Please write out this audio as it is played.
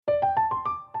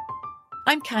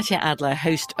I'm Katya Adler,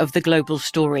 host of The Global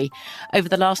Story. Over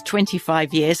the last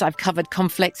 25 years, I've covered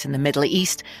conflicts in the Middle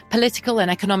East, political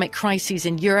and economic crises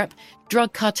in Europe,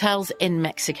 drug cartels in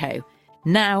Mexico.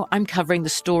 Now I'm covering the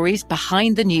stories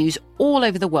behind the news all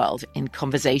over the world in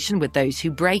conversation with those who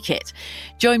break it.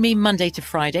 Join me Monday to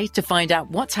Friday to find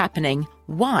out what's happening,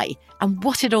 why, and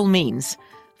what it all means.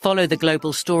 Follow The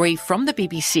Global Story from the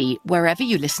BBC wherever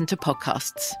you listen to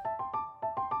podcasts.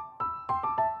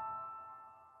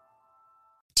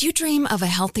 Do you dream of a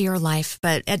healthier life,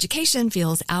 but education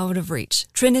feels out of reach?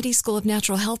 Trinity School of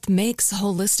Natural Health makes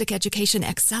holistic education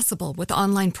accessible with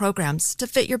online programs to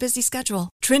fit your busy schedule.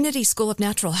 Trinity School of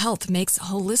Natural Health makes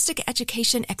holistic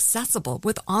education accessible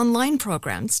with online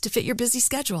programs to fit your busy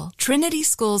schedule. Trinity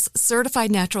School's Certified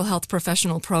Natural Health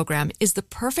Professional Program is the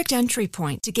perfect entry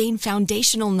point to gain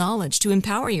foundational knowledge to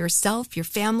empower yourself, your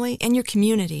family, and your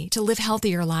community to live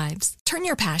healthier lives. Turn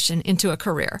your passion into a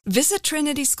career. Visit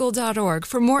trinityschool.org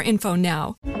for more info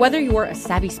now. Whether you're a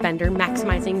savvy spender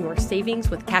maximizing your savings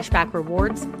with cashback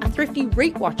rewards, a thrifty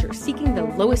rate watcher seeking the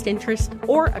lowest interest,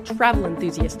 or a travel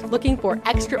enthusiast looking for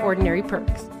extraordinary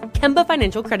perks, Kemba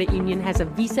Financial Credit Union has a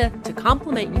visa to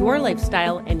complement your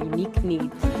lifestyle and unique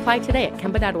needs. Apply today at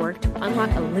Kemba.org to unlock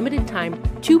a limited time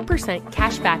 2%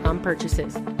 cash back on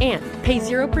purchases and pay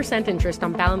 0% interest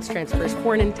on balance transfers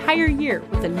for an entire year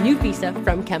with a new visa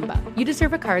from Kemba. You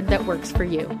deserve a card that works for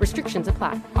you. Restrictions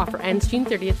apply. Offer ends June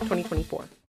 30th, 2024.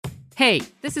 Hey,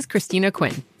 this is Christina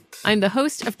Quinn. I'm the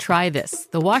host of Try This,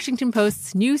 the Washington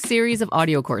Post's new series of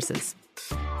audio courses.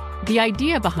 The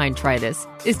idea behind Try This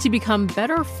is to become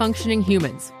better functioning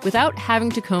humans without having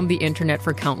to comb the internet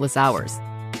for countless hours.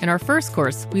 In our first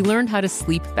course, we learned how to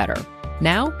sleep better.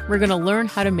 Now, we're going to learn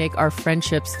how to make our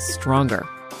friendships stronger.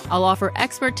 I'll offer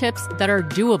expert tips that are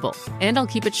doable, and I'll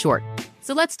keep it short.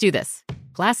 So let's do this.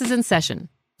 Class is in session.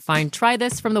 Find Try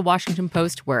This from the Washington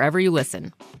Post wherever you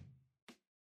listen.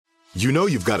 You know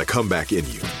you've got a comeback in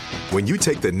you. When you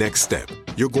take the next step,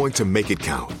 you're going to make it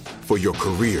count. For your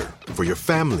career, for your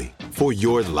family, for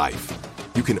your life.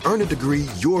 You can earn a degree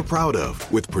you're proud of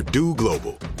with Purdue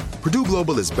Global. Purdue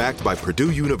Global is backed by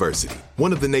Purdue University,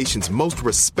 one of the nation's most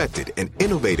respected and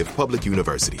innovative public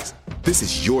universities. This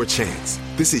is your chance.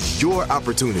 This is your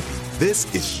opportunity.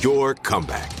 This is your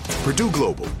comeback. Purdue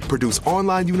Global, Purdue's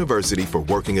online university for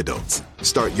working adults.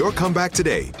 Start your comeback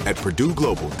today at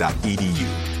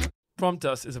purdueglobal.edu. Prompt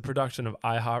Us is a production of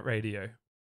iHeartRadio.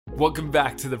 Welcome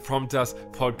back to the Prompt Us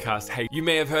podcast. Hey, you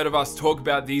may have heard of us talk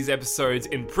about these episodes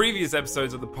in previous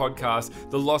episodes of the podcast.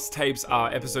 The Lost Tapes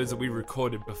are episodes that we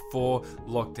recorded before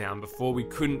lockdown, before we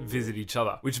couldn't visit each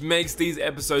other, which makes these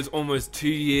episodes almost 2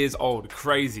 years old.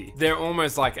 Crazy. They're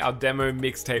almost like our demo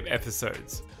mixtape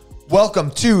episodes.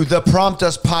 Welcome to the Prompt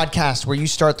Us podcast, where you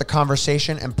start the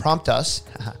conversation and prompt us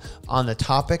on the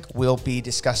topic we'll be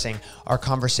discussing. Our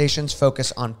conversations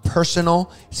focus on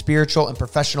personal, spiritual, and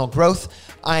professional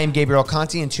growth. I am Gabriel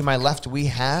Conti, and to my left we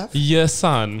have... Your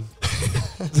son,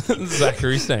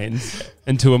 Zachary Staines.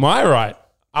 And to my right...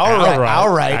 Our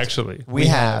right, actually. We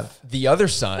have... the other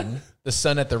son, the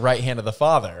son at the right hand of the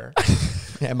father.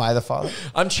 Am I the father?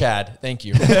 I'm Chad. Thank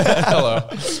you. Hello.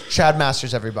 Chad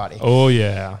Masters, everybody. Oh,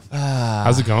 yeah.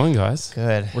 How's it going, guys?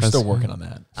 Good. We're still working on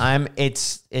that.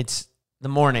 It's the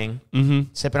morning,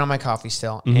 sipping on my coffee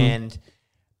still, Mm-hmm. and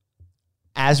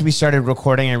as we started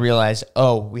recording, I realized,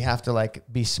 we have to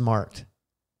be smart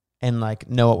and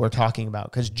know what we're talking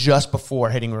about, because just before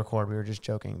hitting record, we were just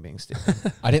joking, being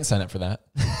stupid. I didn't sign up for that.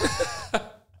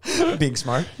 Being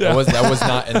smart? Yeah. That was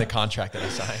not in the contract that I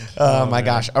signed. Oh my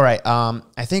gosh. All right.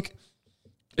 I think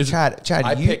Chad,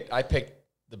 I picked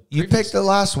the you picked the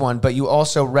last one, but you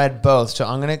also read both. So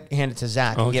I'm going to hand it to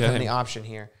Zach and give him the option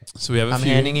here. So we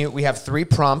have we have 3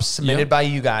 prompts submitted by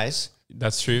you guys.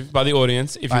 That's true. By the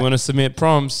audience. If you want to submit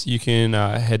prompts, you can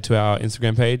head to our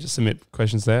Instagram page, submit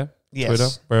questions there. Yes. Twitter,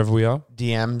 wherever we are.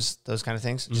 DMs, those kind of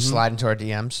things. Just slide into our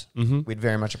DMs. We'd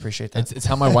very much appreciate that. It's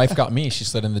how my wife got me. She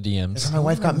slid in the DMs. That's how my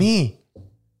wife got me.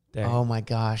 Dang. Oh my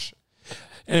gosh.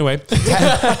 Anyway.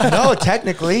 No,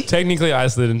 technically. Technically, I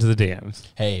slid into the DMs.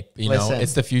 Hey, know,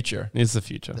 it's the future. It's the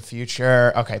future. The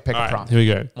future. Okay, pick a prompt. Here we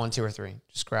go. 1, 2, or 3.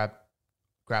 Just grab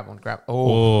one.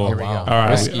 Oh, here we go. All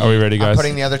right. Are we ready, guys? I'm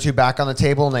putting the other 2 back on the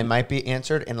table, and they might be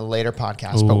answered in a later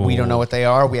podcast, but we don't know what they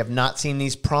are. We have not seen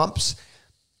these prompts.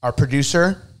 Our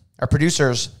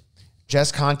producers,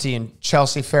 Jess Conti and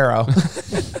Chelsea Farrow,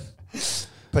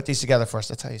 put these together for us.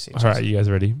 That's how you see it. All right, you guys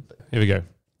ready? Here we go.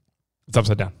 It's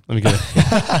upside down. Let me get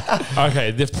it. Okay,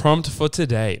 the prompt for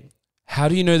today. How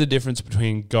do you know the difference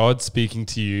between God speaking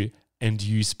to you and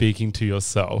you speaking to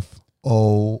yourself?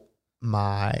 Oh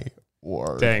my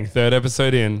word. Dang, 3rd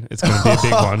episode in. It's going to be a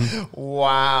big one.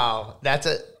 Wow.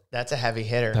 That's a heavy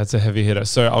hitter. That's a heavy hitter.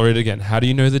 So I'll read it again. How do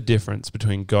you know the difference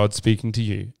between God speaking to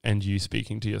you and you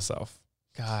speaking to yourself?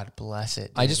 God bless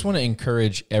it. Dude. I just want to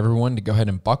encourage everyone to go ahead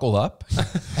and buckle up,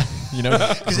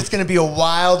 because it's going to be a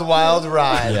wild, wild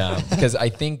ride. Yeah, because I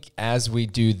think as we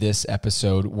do this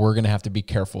episode, we're going to have to be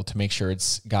careful to make sure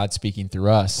it's God speaking through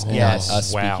us and Yes. not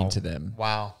us Wow. speaking to them.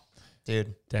 Wow,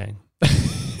 dude. Dang.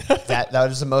 That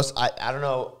was the most, I don't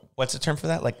know, what's the term for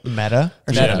that? Like meta?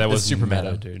 Or Yeah, something? that was super meta,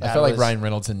 meta, dude. I That felt like was- Ryan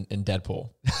Reynolds in Deadpool.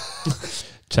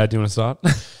 Chad, do you want to start?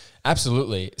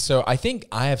 Absolutely. So I think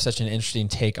I have such an interesting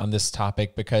take on this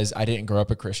topic because I didn't grow up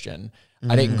a Christian.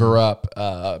 I didn't grow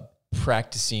up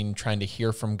practicing trying to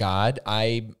hear from God.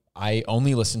 I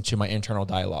only listened to my internal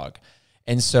dialogue.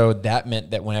 And so that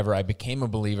meant that whenever I became a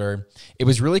believer, it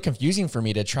was really confusing for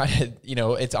me to try to,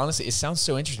 it's honestly, it sounds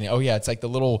so interesting. Oh yeah, it's like the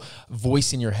little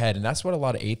voice in your head. And that's what a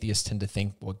lot of atheists tend to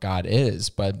think what God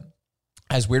is. But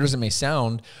as weird as it may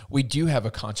sound, we do have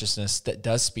a consciousness that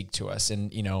does speak to us,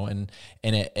 and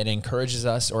it encourages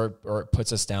us or it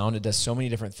puts us down. It does so many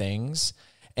different things.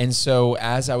 And so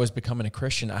as I was becoming a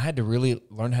Christian, I had to really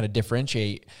learn how to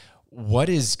differentiate what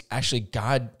is actually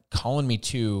God calling me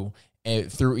to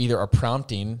through either a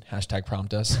prompting,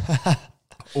 #prompt us,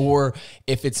 or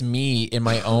if it's me in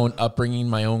my own upbringing,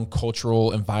 my own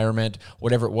cultural environment,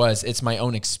 whatever it was, it's my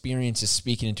own experiences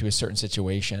speaking into a certain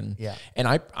situation. Yeah. And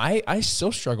I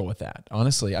still struggle with that.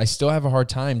 Honestly, I still have a hard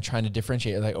time trying to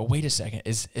differentiate. Like, oh, wait a second.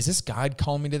 Is this God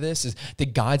calling me to this?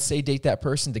 Did God say date that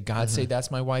person? Did God say that's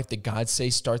my wife? Did God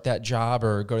say start that job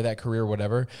or go to that career or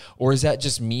whatever? Or is that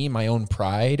just me, my own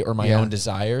pride or my own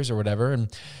desires or whatever?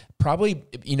 And probably,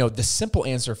 the simple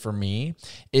answer for me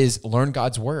is learn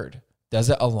God's word. Does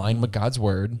it align with God's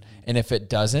word? And if it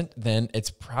doesn't, then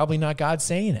it's probably not God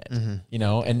saying it, and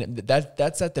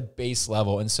that's at the base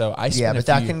level. And so I spent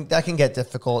that can get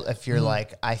difficult if you're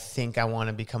like, I think I want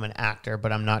to become an actor,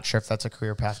 but I'm not sure if that's a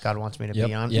career path God wants me to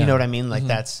be on. Yeah. You know what I mean? Like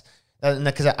and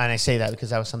I say that because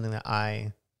that was something that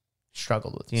I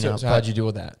struggled with, So how'd you deal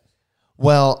with that?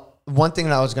 Well, one thing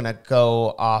that I was going to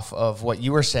go off of what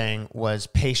you were saying was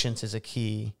patience is a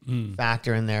key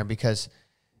factor in there, because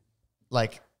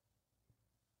like,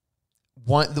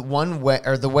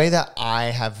 the way that I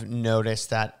have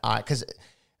noticed that because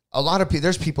a lot of people,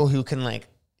 there's people who can like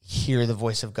hear the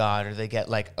voice of God, or they get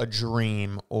like a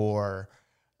dream, or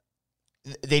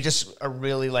they just are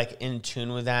really like in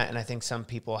tune with that. And I think some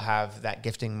people have that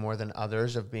gifting more than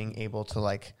others of being able to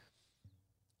like,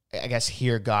 I guess,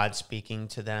 hear God speaking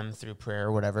to them through prayer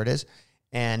or whatever it is.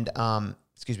 And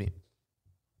excuse me.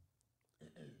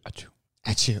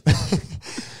 Achoo.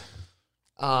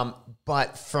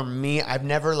 But for me, I've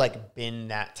never like been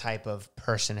that type of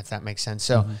person, if that makes sense.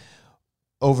 So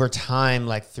over time,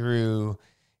 like through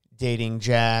dating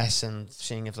Jess and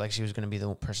seeing if like she was going to be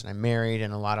the person I married,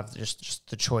 and a lot of just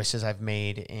the choices I've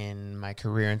made in my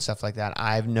career and stuff like that,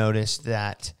 I've noticed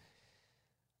that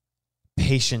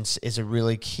patience is a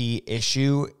really key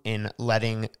issue in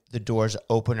letting the doors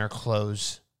open or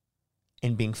close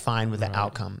and being fine with the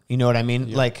outcome. You know what I mean?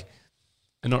 Yeah. Like,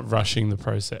 And not rushing the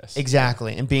process.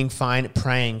 exactly. And being fine,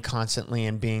 praying constantly,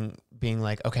 and being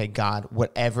like, okay, God,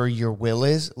 whatever your will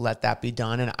is, let that be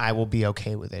done, and I will be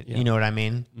okay with it. Yeah. You know what I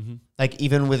mean? Mm-hmm. Like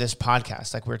even with this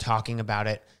podcast, like we're talking about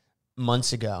it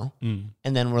months ago, and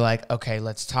then we're like, okay,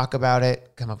 let's talk about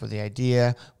it, come up with the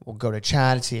idea. We'll go to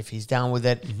Chad and see if he's down with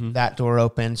it. That door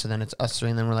opens. So then it's us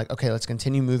three, and then we're like, okay, let's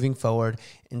continue moving forward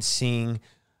and seeing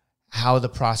how the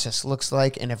process looks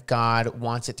like. And if God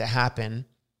wants it to happen,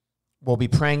 we'll be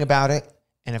praying about it.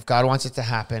 And if God wants it to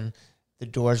happen, the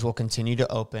doors will continue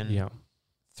to open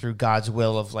through God's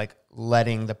will of like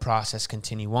letting the process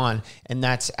continue on. And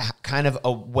that's kind of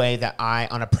a way that I,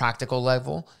 on a practical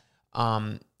level,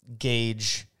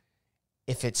 gauge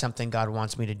if it's something God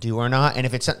wants me to do or not. And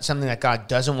if it's something that God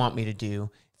doesn't want me to do,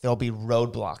 there'll be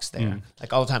roadblocks there.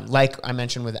 Like all the time. Like I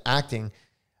mentioned with acting,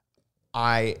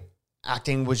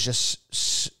 acting was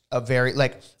just a very,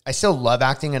 like, I still love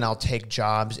acting and I'll take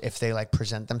jobs if they like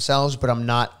present themselves, but I'm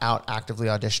not out actively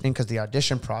auditioning, because the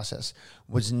audition process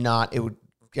was not, it would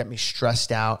get me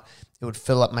stressed out. It would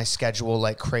fill up my schedule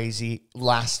like crazy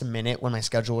last minute when my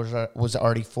schedule was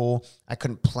already full. I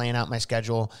couldn't plan out my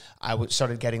schedule. I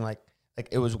started getting like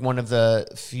it was one of the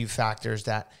few factors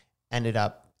that ended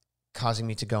up causing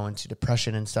me to go into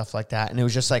depression and stuff like that. And it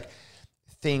was just like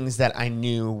things that I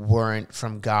knew weren't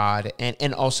from God.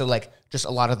 And also like just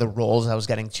a lot of the roles I was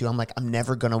getting to, I'm like, I'm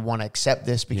never going to want to accept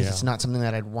this because it's not something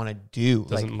that I'd want to do.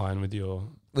 Doesn't line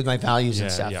with my values and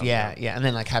Yeah, stuff. yeah. Yeah. And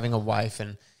then like having a wife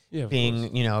and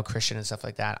being, a Christian and stuff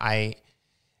like that.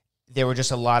 There were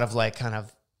just a lot of like kind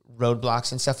of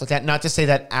roadblocks and stuff like that. Not to say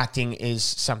that acting is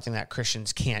something that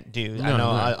Christians can't do. I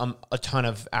know a ton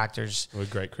of actors, we're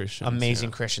great Christians,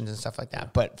 amazing Christians and stuff like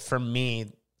that. But for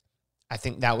me, I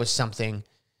think that was something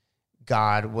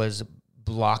God was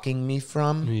blocking me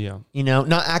from. Yeah. You know,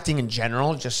 not acting in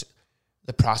general, just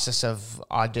the process of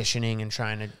auditioning and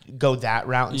trying to go that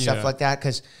route and stuff like that.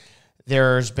 Because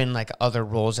there's been like other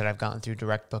roles that I've gotten through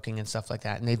direct booking and stuff like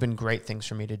that, and they've been great things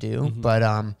for me to do. But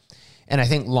and I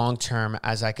think long term,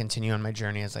 as I continue on my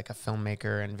journey as like a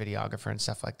filmmaker and videographer and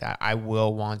stuff like that, I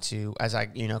will want to, as I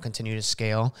continue to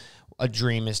scale, a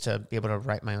dream is to be able to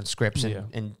write my own scripts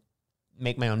and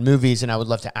make my own movies, and I would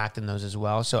love to act in those as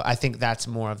well. So I think that's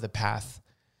more of the path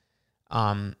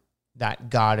that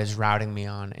God is routing me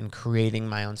on, and creating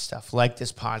my own stuff like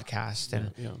this podcast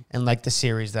and like the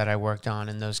series that I worked on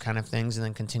and those kind of things, and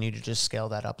then continue to just scale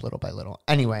that up little by little.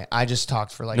 Anyway, I just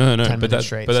talked for like 10 minutes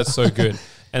straight. But that's so good.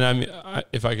 And I mean,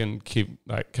 if I can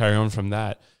carry on from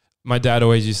that, my dad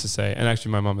always used to say, and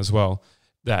actually my mom as well,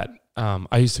 that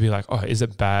I used to be like, oh, is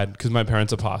it bad? Because my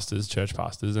parents are pastors, church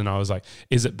pastors. And I was like,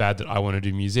 is it bad that I want to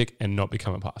do music and not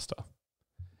become a pastor?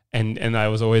 And I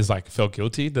was always like, felt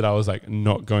guilty that I was like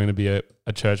not going to be a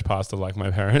church pastor like my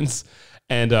parents.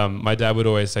 And my dad would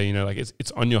always say, like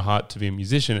it's on your heart to be a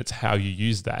musician. It's how you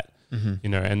use that,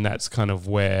 and that's kind of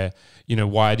where,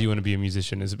 why do you want to be a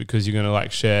musician? Is it because you're going to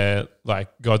like share like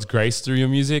God's grace through your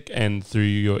music and through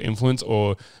your influence,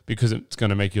 or because it's going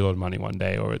to make you a lot of money one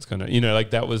day, or it's going to, like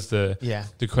that was the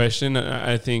question.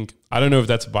 I think, I don't know if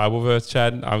that's a Bible verse,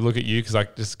 Chad. I look at you because I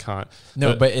just can't.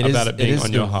 No, but it is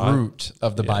on the your heart. root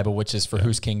of the Bible, which is for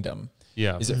whose kingdom?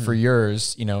 Yeah. Is it for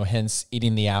yours, hence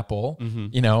eating the apple,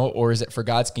 or is it for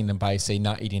God's kingdom by, say,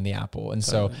 not eating the apple? And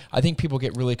so I think people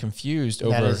get really confused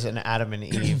over. That is an Adam and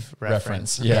Eve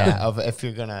reference. Yeah. Of if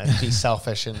you're going to be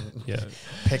selfish and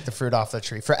pick the fruit off the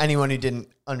tree. For anyone who didn't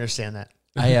understand that.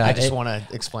 I just want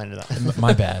to explain it.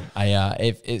 My bad.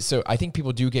 So I think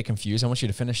people do get confused. I want you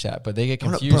to finish that, but they get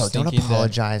confused. Bro, don't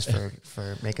apologize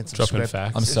for making some dropping script.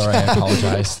 facts. I'm sorry. I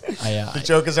apologize. The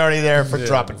joke is already there for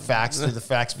dropping facts through the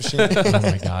fax machine. Oh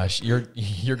my gosh,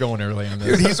 you're going early on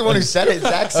this. Dude, he's the one who said it.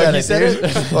 Zach said it. Said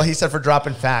it? Well, he said for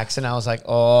dropping facts, and I was like,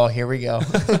 oh, here we go.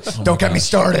 Don't get me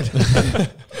started.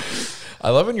 I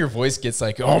love when your voice gets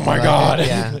like, oh my God.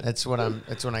 Yeah, it's when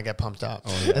I get pumped up.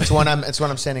 Oh, yeah. It's when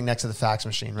I'm standing next to the fax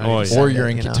machine, right? Or you're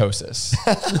in ketosis.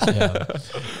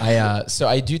 So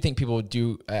I do think people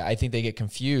do. I think they get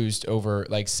confused over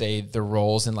like say the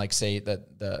roles and like say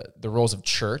the roles of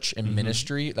church and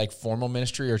ministry, like formal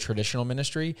ministry or traditional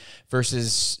ministry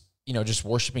versus just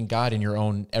worshiping God in your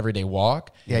own everyday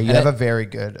walk. Yeah, you have a very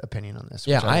good opinion on this.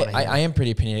 Yeah, I am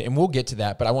pretty opinionated, and we'll get to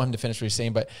that. But I want him to finish what he's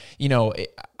saying. But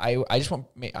I just want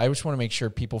to make sure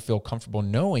people feel comfortable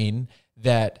knowing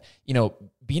that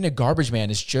being a garbage man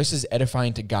is just as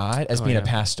edifying to God as being a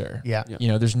pastor. Yeah.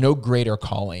 There's no greater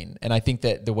calling, and I think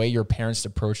that the way your parents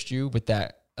approached you with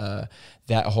that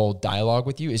whole dialogue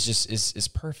with you is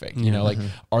perfect. Like,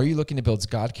 are you looking to build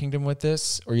God's kingdom with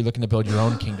this, or are you looking to build your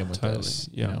own kingdom with this?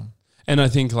 And I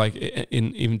think like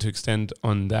even to extend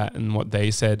on that and what they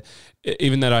said,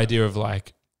 even that idea of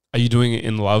like, are you doing it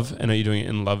in love, and are you doing it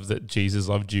in love that Jesus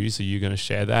loved you, so you're going to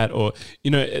share that? Or,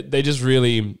 they just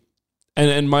really,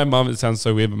 and my mom, it sounds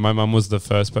so weird, but my mom was the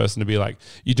first person to be like,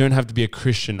 you don't have to be a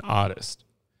Christian artist.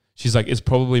 She's like, it's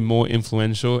probably more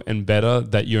influential and better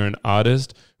that you're an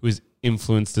artist who is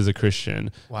influenced as a Christian.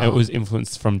 Wow. And it was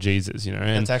influenced from Jesus, And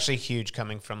it's actually huge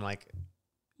coming from like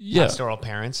pastoral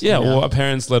parents. Yeah, or a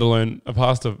parents, let alone a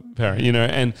pastor parent,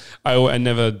 And I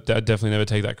definitely never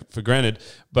take that for granted.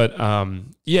 But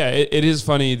it is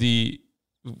funny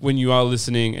when you are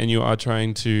listening and you are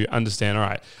trying to understand, all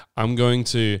right, I'm going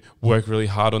to work really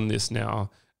hard on this now.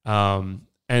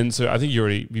 And so I think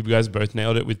you guys both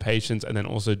nailed it with patience and then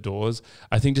also doors.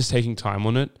 I think just taking time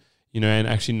on it, and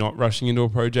actually not rushing into a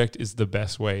project is the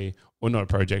best way, or not a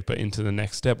project, but into the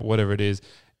next step or whatever it is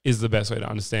the best way to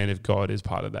understand if God is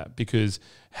part of that. Because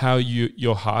how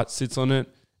your heart sits on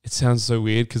it, it sounds so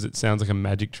weird because it sounds like a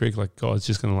magic trick, like God's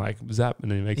just going to like zap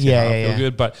and it makes your heart feel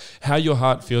good. But how your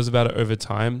heart feels about it over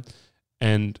time,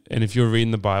 and if you're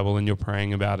reading the Bible and you're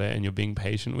praying about it and you're being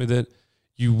patient with it,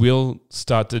 you will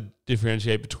start to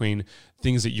differentiate between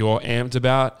things that you're amped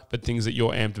about, but things that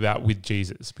you're amped about with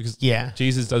Jesus. Because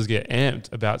Jesus does get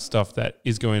amped about stuff that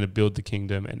is going to build the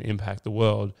kingdom and impact the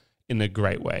world in a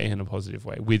great way, in a positive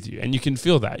way with you. And you can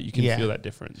feel that. You can feel that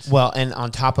difference. Well, and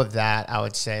on top of that, I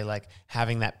would say like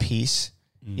having that peace,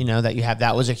 that you have,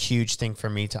 that was a huge thing for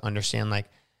me to understand. Like,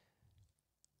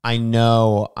 I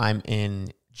know I'm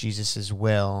in Jesus's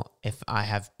will if I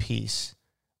have peace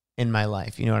in my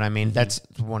life. You know what I mean? That's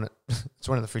it's one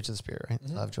of the fruits of the Spirit, right?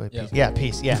 Love, joy, peace. Yeah. Yeah,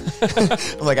 peace. Yeah.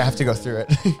 I'm like, I have to go through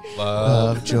it.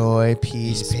 Love, joy,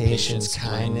 peace, patience,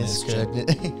 kindness,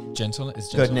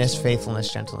 goodness, goodness,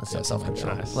 faithfulness, gentleness, and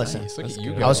self-control. Nice. Listen, Look at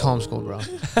you I was go. homeschooled,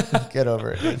 bro. Get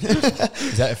over it, dude.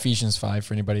 Is that Ephesians 5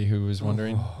 for anybody who was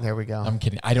wondering? There we go. I'm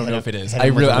kidding. I don't know if it is. Hit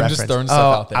him with the I'm just reference. throwing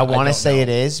stuff out there. I want to don't say know. it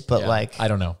is, but Yeah, I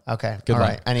don't know. Okay. Good All luck.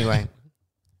 right. Anyway,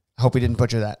 I hope we didn't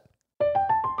butcher that.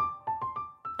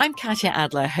 I'm Katya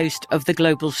Adler, host of The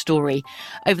Global Story.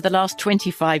 Over the last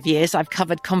 25 years, I've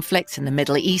covered conflicts in the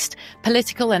Middle East,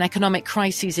 political and economic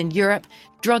crises in Europe,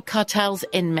 drug cartels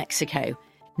in Mexico.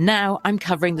 Now I'm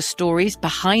covering the stories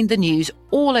behind the news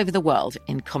all over the world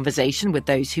in conversation with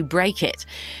those who break it.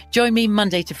 Join me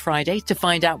Monday to Friday to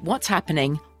find out what's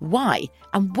happening, why,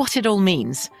 and what it all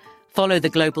means. Follow The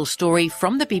Global Story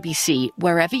from the BBC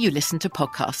wherever you listen to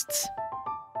podcasts.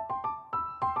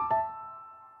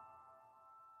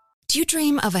 Do you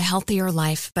dream of a healthier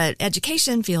life, but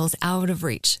education feels out of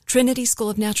reach? Trinity School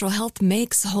of Natural Health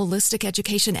makes holistic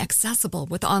education accessible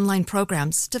with online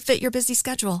programs to fit your busy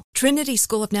schedule. Trinity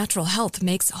School of Natural Health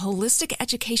makes holistic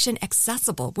education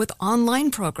accessible with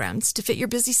online programs to fit your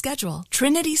busy schedule.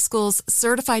 Trinity School's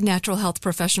Certified Natural Health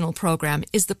Professional Program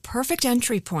is the perfect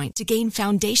entry point to gain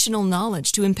foundational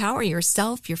knowledge to empower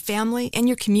yourself, your family, and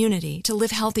your community to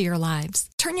live healthier lives.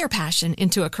 Turn your passion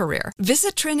into a career.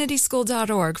 Visit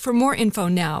trinityschool.org for more info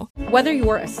now. Whether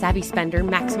you're a savvy spender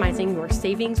maximizing your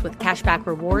savings with cashback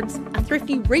rewards, a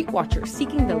thrifty rate watcher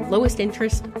seeking the lowest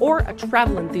interest, or a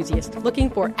travel enthusiast looking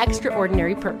for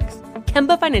extraordinary perks,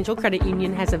 Kemba Financial Credit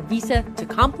Union has a visa to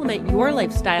complement your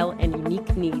lifestyle and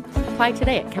unique needs. Apply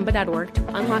today at Kemba.org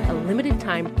to unlock a limited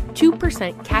time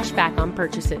 2% cash back on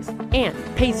purchases and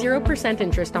pay 0%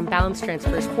 interest on balance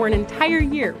transfers for an entire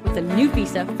year with a new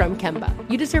visa from Kemba.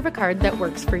 You deserve a card that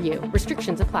works for you.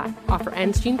 Restrictions apply. Offer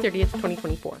ends June 30th,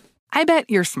 2024. I bet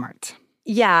you're smart.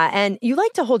 Yeah, and you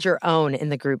like to hold your own in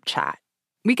the group chat.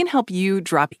 We can help you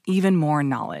drop even more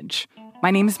knowledge.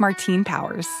 My name is Martine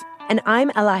Powers. And I'm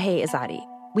Elahe Izadi.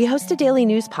 We host a daily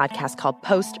news podcast called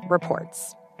Post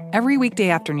Reports. Every weekday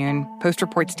afternoon, Post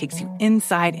Reports takes you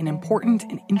inside an important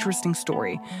and interesting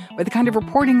story with the kind of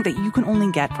reporting that you can only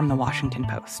get from the Washington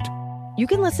Post. You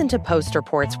can listen to Post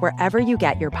Reports wherever you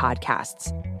get your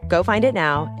podcasts. Go find it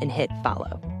now and hit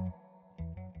follow.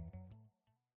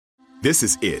 This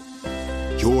is it.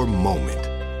 Your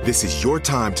moment. This is your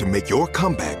time to make your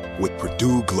comeback with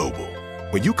Purdue Global.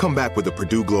 When you come back with a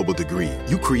Purdue Global degree,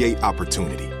 you create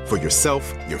opportunity for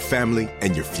yourself, your family,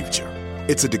 and your future.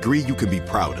 It's a degree you can be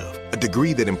proud of, a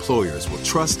degree that employers will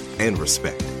trust and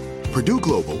respect. Purdue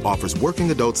Global offers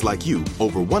working adults like you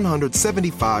over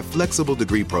 175 flexible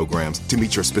degree programs to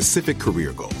meet your specific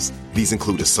career goals. These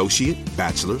include associate,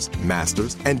 bachelor's,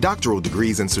 master's, and doctoral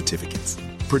degrees and certificates.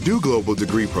 Purdue Global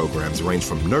degree programs range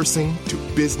from nursing to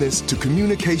business to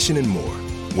communication and more.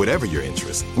 Whatever your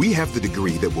interest, we have the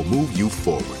degree that will move you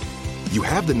forward. You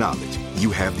have the knowledge,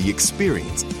 you have the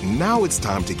experience. Now it's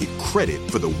time to get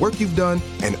credit for the work you've done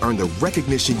and earn the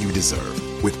recognition you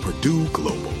deserve with Purdue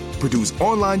Global, Purdue's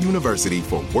online university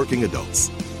for working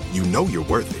adults. You know you're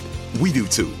worth it. We do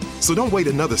too. So don't wait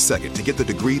another second to get the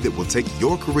degree that will take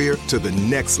your career to the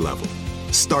next level.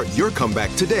 Start your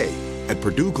comeback today at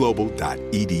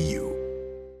purdueglobal.edu.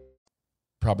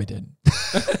 Probably did.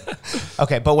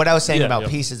 Okay, but what I was saying about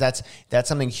peace is that's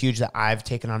something huge that I've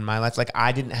taken on my life. Like,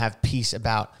 I didn't have peace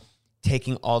about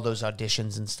taking all those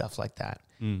auditions and stuff like that.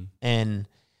 And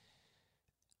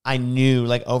I knew,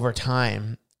 like, over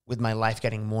time, with my life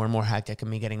getting more and more hectic and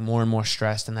me getting more and more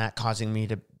stressed and that causing me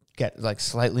to get, like,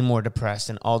 slightly more depressed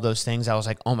and all those things, I was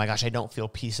like, oh my gosh, I don't feel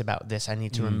peace about this. I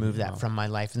need to remove that from my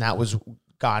life. And that was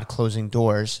God closing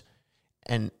doors.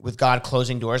 And with God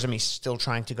closing doors and me still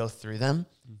trying to go through them,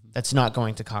 that's not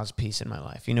going to cause peace in my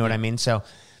life. You know what I mean? So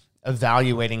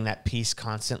evaluating that peace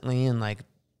constantly and, like,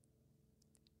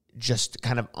 just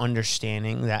kind of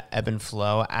understanding that ebb and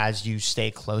flow as you stay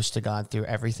close to God through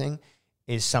everything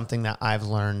is something that I've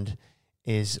learned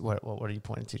is, what are you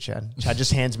pointing to, Chad? Chad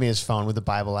just hands me his phone with the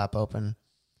Bible app open.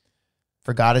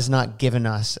 For God has not given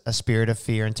us a spirit of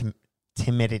fear and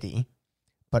timidity,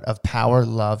 but of power,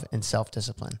 love, and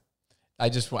self-discipline. I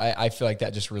feel like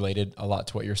that just related a lot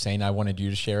to what you're saying. I wanted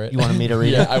you to share it. You wanted me to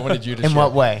read it? Yeah, I wanted you to share it. In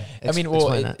what way?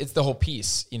 It's the whole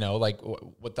peace, you know, like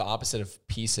what the opposite of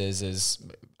peace is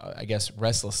I guess,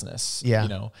 restlessness, you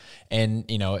know, and,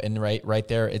 you know, and right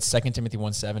there, it's 2 Timothy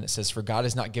 1:7. It says, for God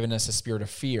has not given us a spirit of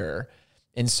fear.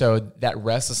 And so that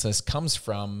restlessness comes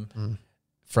from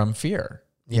fear,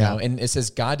 you know, and it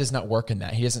says God does not work in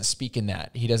that. He doesn't speak in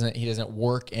that. He doesn't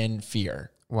work in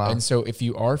fear. Wow. And so if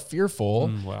you are fearful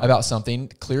about something,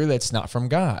 clearly that's not from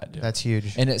God. That's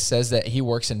huge. And it says that he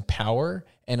works in power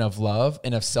and of love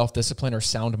and of self-discipline or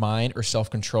sound mind or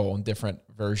self-control in different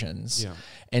versions. Yeah.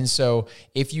 And so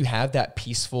if you have that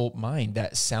peaceful mind,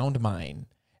 that sound mind,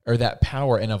 or that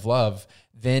power and of love,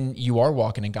 then you are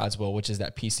walking in God's will, which is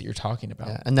that peace that you're talking about.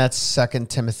 Yeah, and that's 2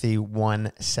 Timothy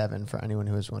 1:7 for anyone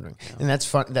who is wondering. Yeah. And that's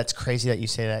fun. That's crazy that you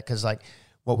say that, because like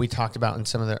what we talked about in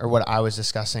some of the, or what I was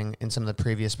discussing in some of the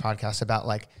previous podcasts about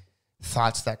like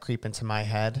thoughts that creep into my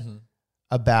head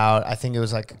about, I think it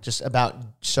was like just about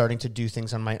starting to do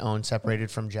things on my own, separated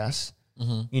from Jess,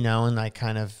 you know, and like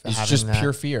kind of It's having just that,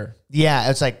 pure fear. Yeah,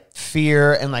 it's like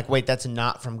fear and like, wait, that's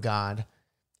not from God.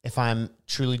 If I'm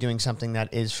truly doing something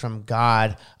that is from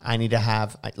God, I need to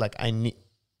have I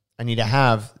need to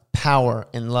have power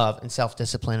and love and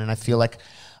self-discipline. And I feel like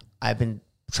I've been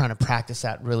trying to practice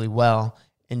that really well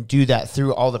and do that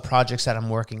through all the projects that I'm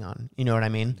working on. You know what I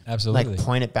mean? Absolutely. Like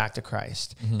point it back to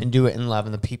Christ and do it in love,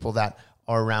 and the people that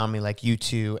are around me, like you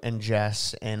two and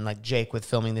Jess and like Jake with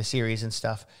filming the series and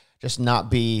stuff, just like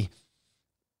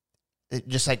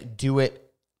do it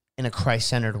in a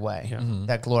Christ-centered way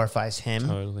that glorifies him.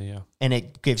 Totally, yeah. And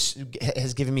it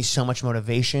has given me so much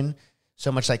motivation, so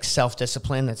much like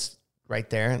self-discipline that's right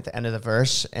there at the end of the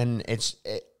verse. And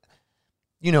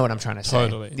you know what I'm trying to say.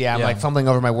 Totally. Yeah, I'm like fumbling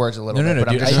over my words a little bit, but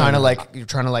dude, I'm just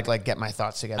trying to get my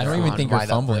thoughts together. I don't even think you're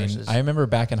fumbling. I remember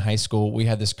back in high school, we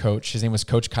had this coach. His name was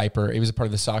Coach Kuiper. He was a part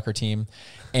of the soccer team.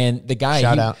 And the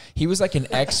guy, he was like an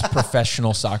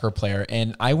ex-professional soccer player.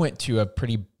 And I went to a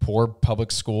pretty poor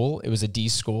public school. It was a D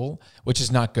school, which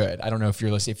is not good. I don't know if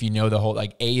you're listening, if you know the whole,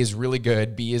 like A is really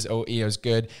good, B is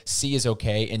good, C is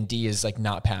okay, and D is like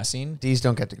not passing. D's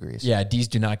don't get degrees. Yeah, D's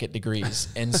do not get degrees.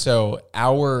 And so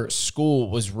our school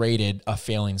was rated a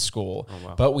failing school. Oh,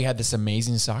 wow. But we had this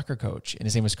amazing soccer coach, and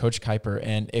his name was Coach Kuiper.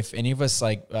 And if any of us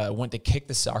went to kick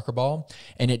the soccer ball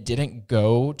and it didn't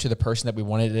go to the person that we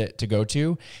wanted it to go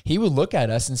to, he would look at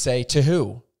us and say, "To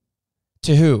who?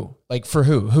 To who? Like for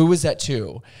who? Who was that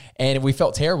to?" And we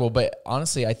felt terrible. But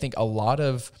honestly, I think a lot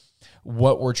of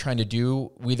what we're trying to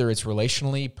do, whether it's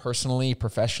relationally, personally,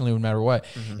 professionally, no matter what,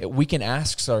 we can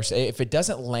ask ourselves, if it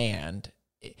doesn't land,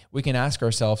 we can ask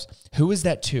ourselves, who is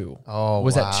that to?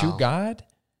 Was that to God?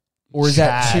 Or is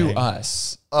that to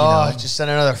us? Just send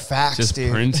another fax, just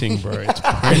dude. Printing, bro.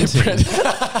 It's printing.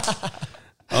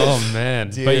 Oh man,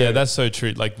 dude. But yeah, that's so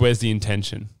true. Like, where's the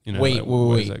intention? You know, wait.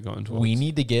 Where's that going towards? We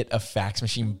need to get a fax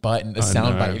machine button, a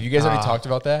sound bite. Have you guys already talked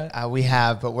about that? We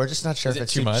have, but we're just not sure if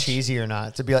it's too cheesy or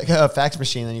not. To be like a fax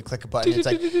machine, then you click a button, it's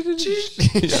like, yeah,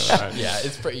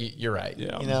 it's pretty. You're right.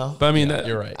 Yeah. You know, but I mean,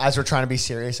 you're right. As we're trying to be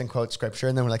serious and quote scripture,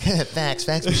 and then we're like, fax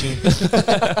machine.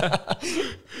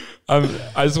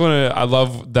 I just want to. I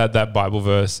love that Bible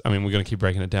verse. I mean, we're going to keep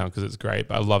breaking it down because it's great.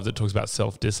 But I love that it talks about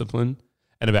self-discipline.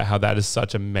 And about how that is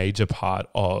such a major part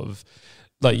of,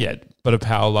 but of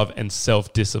power, love, and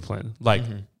self-discipline. Like,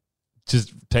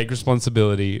 just take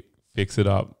responsibility, fix it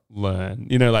up, learn.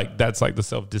 You know, like that's like the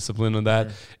self-discipline of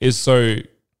that is so.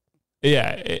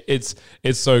 Yeah, it's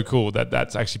so cool that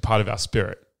that's actually part of our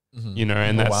spirit. You know,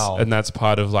 and that's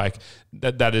part of like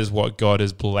that is what God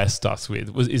has blessed us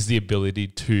with is the ability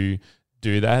to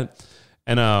do that.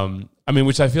 And I mean,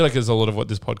 which I feel like is a lot of what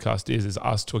this podcast is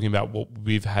us talking about what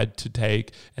we've had to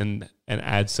take and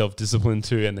add self-discipline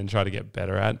to and then try to get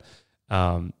better at,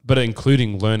 but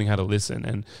including learning how to listen.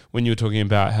 And when you were talking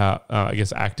about how, I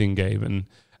guess, acting, Gabe, and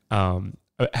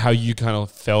how you kind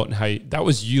of felt and that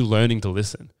was you learning to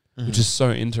listen, which is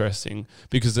so interesting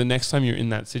because the next time you're in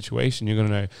that situation, you're going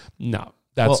to know, no,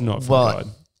 that's not from God.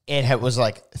 It was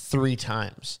like 3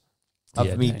 times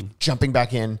of me jumping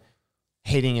back in,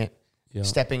 hating it,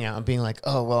 stepping out and being like,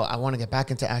 oh, well, I want to get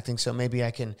back into acting, so maybe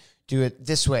I can do it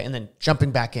this way. And then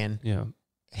jumping back in,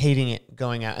 hating it,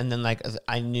 going out. And then like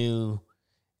I knew it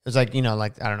was like, you know,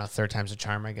 like, I don't know, 3rd time's a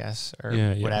charm, I guess, or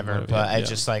whatever. But I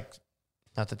just like,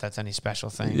 not that that's any special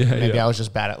thing. Maybe I was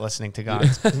just bad at listening to God,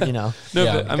 you know,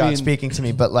 God speaking to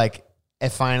me. But like,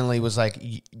 it finally was like,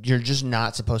 you're just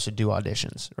not supposed to do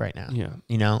auditions right now. Yeah.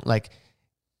 You know, like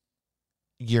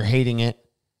you're hating it.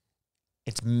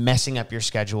 It's messing up your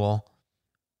schedule.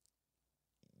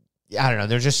 I don't know.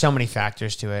 There's just so many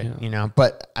factors to it, you know.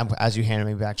 But as you handed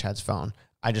me back Chad's phone,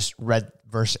 I just read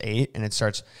verse 8, and it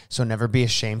starts, "So never be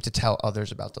ashamed to tell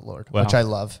others about the Lord," which I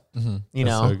love. You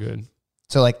know, so good.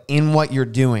 So like in what you're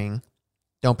doing,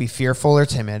 don't be fearful or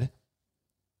timid.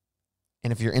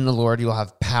 And if you're in the Lord, you'll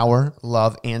have power,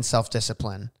 love, and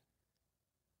self-discipline.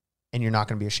 And you're not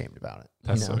going to be ashamed about it.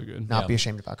 That's so good. Not be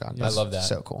ashamed about God. That's I love that.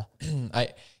 So cool. I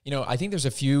think there's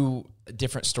a few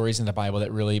different stories in the Bible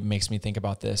that really makes me think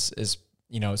about this is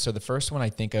So the first one I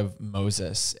think of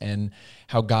Moses and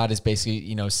how God is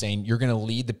basically, saying you're going to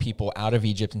lead the people out of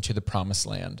Egypt into the promised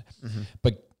land.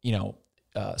 But,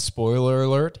 spoiler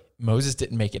alert, Moses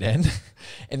didn't make it in.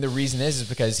 And the reason is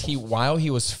because while he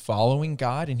was following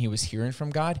God and he was hearing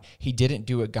from God, he didn't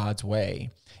do it God's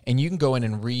way. And you can go in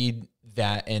and read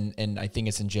that, and I think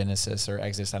it's in Genesis or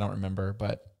Exodus, I don't remember,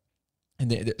 but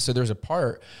so there's a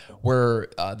part where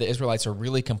the Israelites are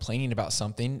really complaining about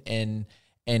something,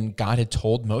 and God had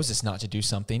told Moses not to do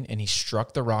something, and he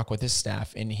struck the rock with his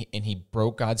staff, and he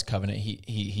broke God's covenant.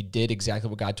 He did exactly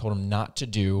what God told him not to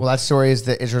do. Well, that story is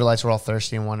the Israelites were all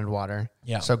thirsty and wanted water.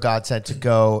 Yeah. So God said to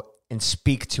go and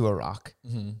speak to a rock,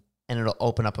 and it'll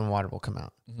open up and water will come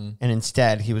out. And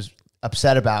instead, he was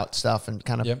upset about stuff and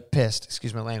kind of pissed,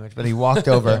 excuse my language, but he walked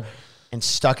over and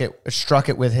struck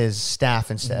it with his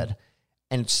staff instead.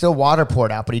 And still water poured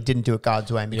out, but he didn't do it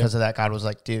God's way. And because of that, God was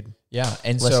like, dude. Yeah.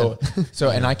 And listen.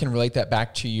 And I can relate that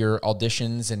back to your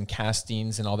auditions and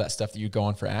castings and all that stuff that you go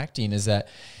on for acting, is that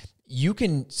you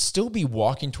can still be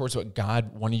walking towards what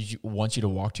God wants you to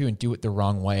walk to and do it the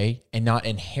wrong way and not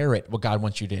inherit what God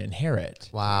wants you to inherit.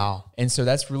 Wow. And so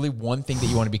that's really one thing that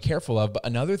you want to be careful of. But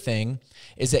another thing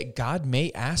is that God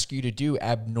may ask you to do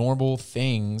abnormal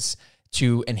things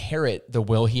to inherit the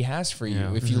will he has for you.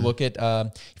 Yeah. If you look at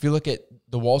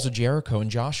the walls of Jericho in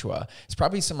Joshua, it's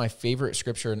probably some of my favorite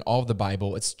scripture in all of the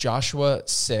Bible. It's Joshua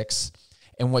 6.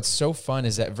 And what's so fun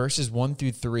is that verses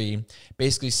 1-3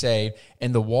 basically say,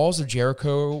 and the walls of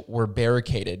Jericho were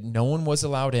barricaded. No one was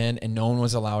allowed in and no one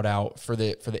was allowed out, for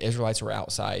the Israelites who were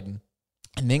outside.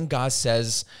 And then God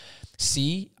says,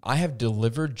 see, I have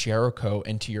delivered Jericho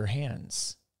into your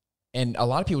hands. And a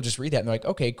lot of people just read that and they're like,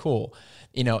 okay, cool.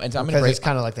 And so I'm going to break. It's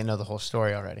kind of like they know the whole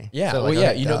story already. Yeah. So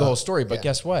you know the whole story. But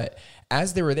guess what?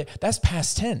 As they were there, that's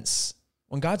past tense.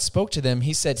 When God spoke to them,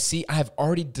 he said, see, I have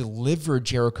already delivered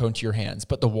Jericho into your hands,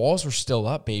 but the walls were still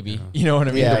up, baby. Yeah. You know what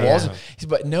I mean? Yeah, the walls.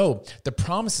 But no, the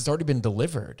promise has already been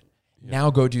delivered. Yeah.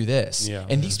 Now go do this. Yeah.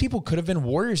 And these people could have been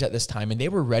warriors at this time, and they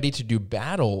were ready to do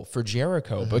battle for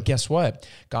Jericho. But guess what?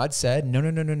 God said, no.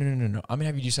 I'm going to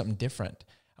have you do something different.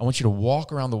 I want you to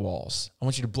walk around the walls. I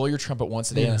want you to blow your trumpet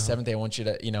once a day. And the seventh day, I want you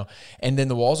to, and then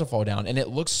the walls will fall down. And it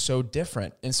looks so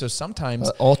different. And so sometimes.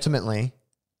 But ultimately,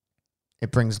 it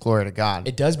brings glory to God.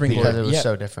 It does bring glory. Because it was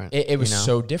so different. It was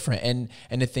so different.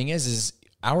 And the thing is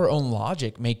our own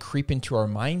logic may creep into our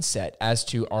mindset as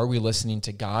to, are we listening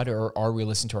to God or are we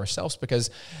listening to ourselves?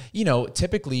 Because,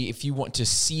 typically if you want to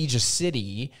siege a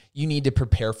city, you need to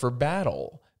prepare for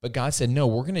battle. But God said, no,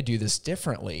 we're going to do this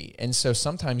differently. And so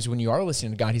sometimes when you are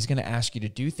listening to God, he's going to ask you to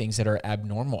do things that are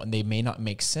abnormal and they may not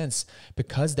make sense,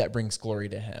 because that brings glory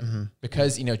to him.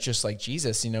 Because, just like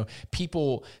Jesus,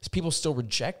 people still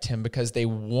reject him because they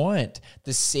want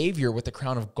the Savior with the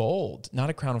crown of gold,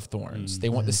 not a crown of thorns. They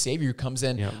want the Savior who comes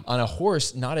in on a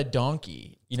horse, not a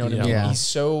donkey. You know what I mean? Yeah. He's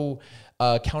so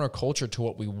counterculture to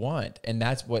what we want. And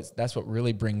that's what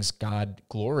really brings God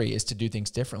glory, is to do things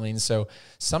differently. And so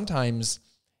sometimes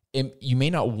you may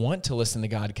not want to listen to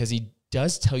God because he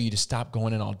does tell you to stop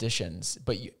going in auditions,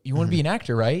 but you want to be an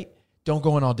actor, right? Don't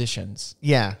go in auditions.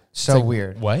 Yeah. So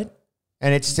weird. What?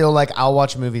 And it's still like, I'll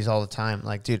watch movies all the time.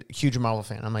 Like, dude, huge Marvel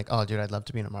fan. I'm like, oh, dude, I'd love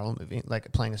to be in a Marvel movie. Like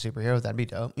playing a superhero, that'd be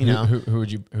dope. Who would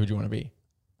you want to be?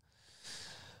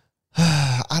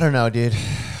 I don't know, dude.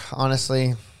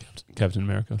 Honestly. Captain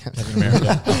America. Captain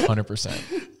America,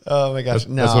 100%. Oh my gosh,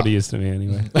 no. That's what he is to me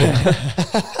anyway.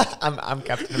 I'm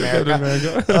Captain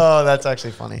America. Oh, that's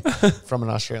actually funny. From an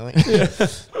Australian.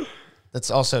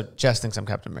 That's also, Jess thinks I'm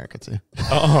Captain America too.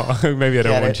 Oh, maybe I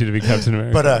don't want you to be Captain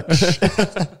America.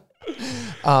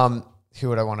 But who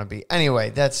would I want to be?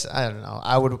 Anyway, I don't know.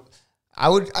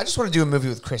 I just want to do a movie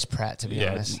with Chris Pratt, to be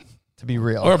honest. To be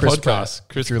real. Or a Chris podcast. Pratt.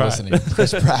 Chris Pratt. Listening.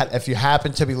 Chris Pratt, if you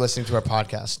happen to be listening to our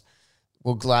podcast,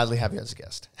 we'll gladly have you as a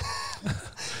guest.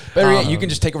 Better yet, you can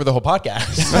just take over the whole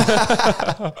podcast.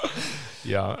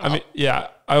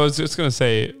 I was just going to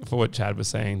say, for what Chad was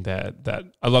saying, that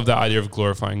I love that idea of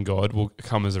glorifying God will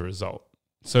come as a result.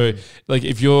 So, like,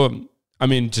 if you're,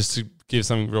 just to give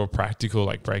something real practical,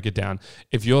 like break it down.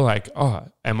 If you're like, oh,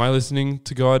 am I listening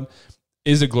to God?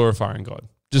 Is it glorifying God?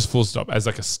 Just full stop, as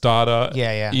like a starter.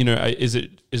 Yeah. Is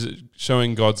it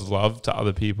showing God's love to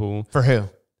other people? For who?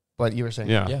 What you were saying?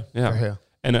 Yeah. For who?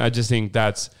 And I just think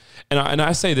that's, and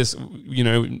I say this,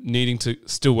 needing to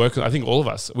still work. I think all of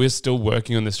us, we're still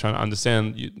working on this, trying to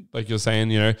understand, like you're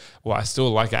saying, well, I still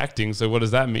like acting. So what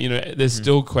does that mean? There's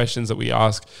still questions that we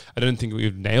ask. I don't think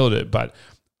we've nailed it, but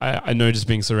I know just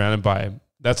being surrounded by,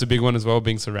 that's a big one as well,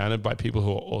 being surrounded by people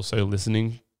who are also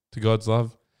listening to God's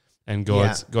love and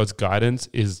God's guidance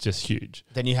is just huge.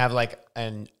 Then you have like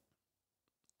an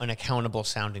an accountable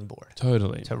sounding board.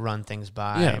 Totally. To run things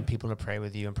by and people to pray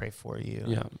with you and pray for you.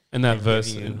 Yeah. And that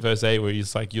verse in verse 8 where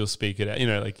it's like, you'll speak it out, you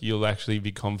know, like you'll actually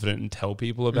be confident and tell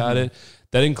people about it.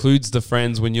 That includes the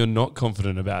friends when you're not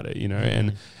confident about it, you know,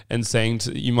 and saying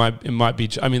to, it might be,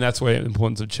 I mean, that's where the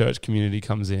importance of church community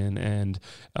comes in, and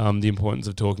the importance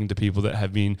of talking to people that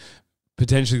have been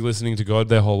potentially listening to God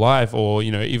their whole life, or,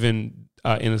 you know, even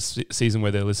in a season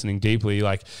where they're listening deeply,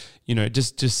 like, you know,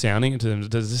 just sounding it to them.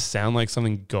 Does this sound like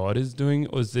something God is doing,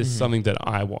 or is this something that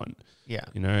I want? Yeah.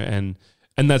 You know,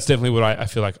 and that's definitely what I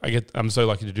feel like I'm so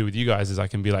lucky to do with you guys, is I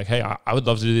can be like, hey, I would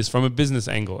love to do this from a business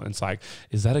angle. And it's like,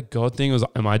 is that a God thing, or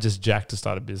am I just jacked to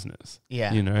start a business?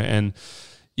 Yeah. You know, and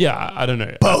yeah, I don't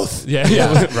know. Both. Yeah.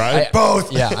 Right.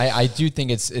 Both. Yeah. I do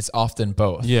think it's often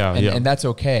both. Yeah. And that's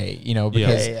okay, you know,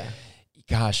 because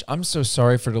gosh, I'm so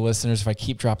sorry for the listeners if I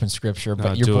keep dropping scripture,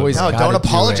 but your boys don't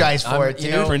apologize for it,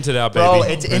 dude. Print it out, baby. Bro,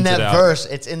 it's in that verse.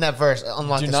 It's in that verse.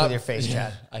 Unlock this with your face,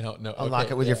 Chad. I don't know.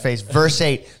 Unlock it with your face. Verse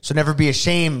 8. So never be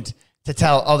ashamed to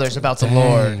tell others about the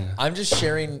Lord. I'm just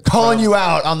sharing. Calling you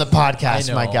out on the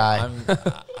podcast, my guy.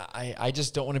 I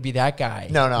just don't want to be that guy.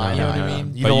 No, I know what I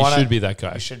mean? You should be that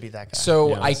guy. You should be that guy.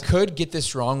 So I could get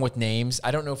this wrong with names.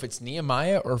 I don't know if it's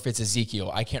Nehemiah or if it's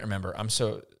Ezekiel. I can't remember.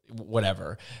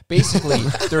 Whatever. Basically,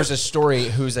 there's a story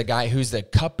who's a guy who's the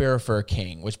cupbearer for a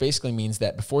king, which basically means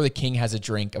that before the king has a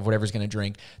drink of whatever he's going to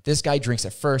drink, this guy drinks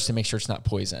it first to make sure it's not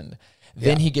poisoned.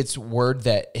 Then he gets word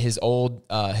that his old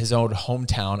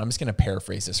hometown, I'm just going to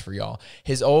paraphrase this for y'all.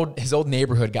 His old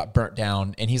neighborhood got burnt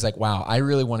down, and he's like, wow, I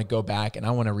really want to go back and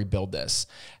I want to rebuild this.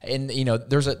 And you know,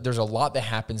 there's a lot that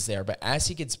happens there, but as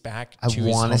he gets back to his hometown,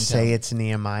 I want to say it's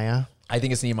Nehemiah. I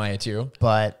think it's Nehemiah too.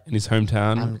 But in his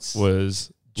hometown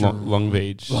was Long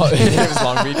Beach. It was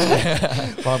Long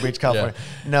Beach. Long Beach, California.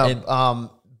 Yeah.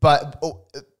 No, but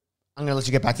I'm going to let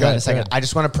you get back to that in a second. I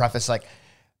just want to preface, like,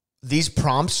 these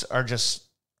prompts are just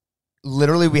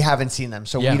literally, we haven't seen them.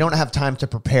 So we don't have time to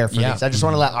prepare for these. I just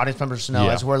want to let audience members know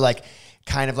as we're like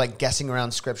kind of like guessing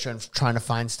around scripture and trying to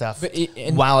find stuff.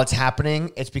 While it's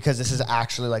happening, it's because this is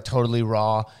actually like totally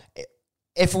raw.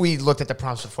 If we looked at the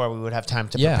prompts before, we would have time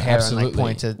to prepare and like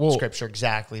point to scripture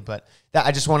exactly. But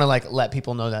I just want to like let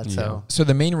people know that. So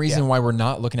the main reason why we're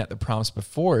not looking at the prompts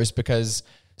before is because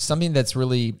something that's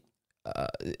really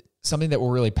something that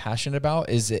we're really passionate about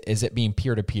is it being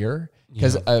peer-to-peer.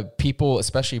 Because people,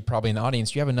 especially probably in the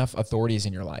audience, you have enough authorities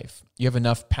in your life. You have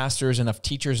enough pastors, enough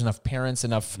teachers, enough parents,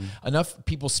 enough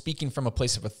people speaking from a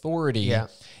place of authority. Yeah.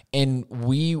 And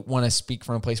we want to speak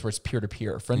from a place where it's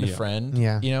peer-to-peer, friend to friend.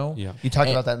 Yeah. You know? Yeah. You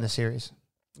talked about that in the series.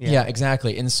 Yeah,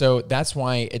 exactly. And so that's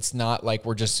why it's not like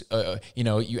we're just,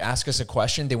 you ask us a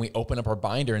question, then we open up our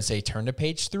binder and say, turn to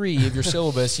page 3 of your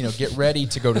syllabus, get ready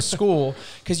to go to school,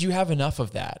 because you have enough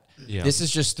of that. Yeah. This is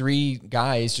just 3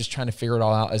 guys just trying to figure it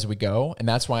all out as we go. And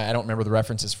that's why I don't remember the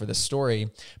references for this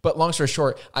story. But long story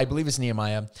short, I believe it's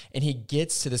Nehemiah. And he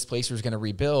gets to this place where he's going to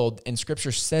rebuild. And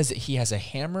scripture says that he has a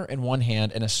hammer in one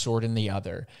hand and a sword in the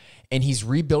other. And he's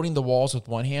rebuilding the walls with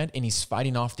one hand and he's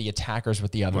fighting off the attackers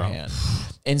with the other hand.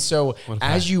 And so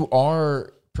as you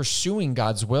are pursuing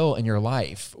God's will in your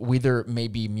life, whether it may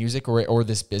be music or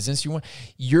this business you want,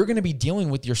 you're going to be dealing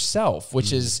with yourself,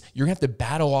 which is you're going to have to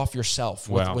battle off yourself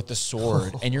with the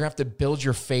sword, and you're going to have to build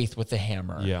your faith with the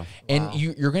hammer. Yeah. And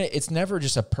you're going to, it's never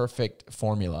just a perfect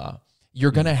formula.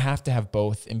 You're going to have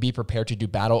both and be prepared to do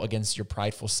battle against your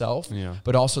prideful self,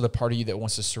 but also the part of you that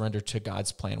wants to surrender to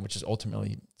God's plan, which is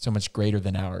ultimately so much greater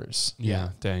than ours. Yeah.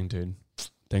 Dang, dude.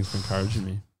 Thanks for encouraging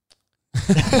me.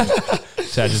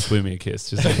 Chad just blew me a kiss,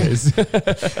 just in case.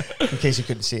 In case you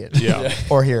couldn't see it. Yeah.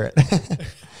 Or hear it.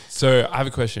 So I have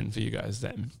a question for you guys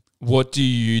then. What do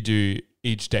you do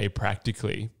each day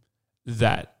practically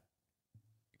that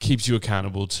keeps you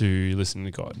accountable to listening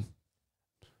to God?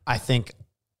 I think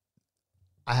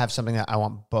I have something that I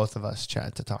want both of us,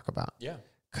 Chad, to talk about. Yeah.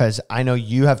 Because I know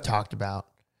you have talked about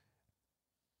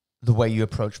the way you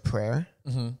approach prayer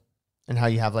and how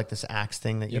you have like this Acts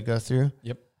thing that you go through.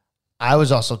 Yep. I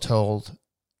was also told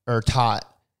or taught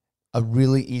a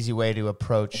really easy way to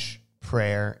approach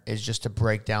prayer is just to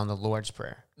break down the Lord's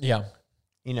Prayer. Yeah.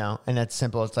 And that's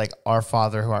simple. It's like, our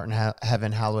Father who art in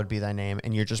heaven, hallowed be thy name.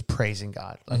 And you're just praising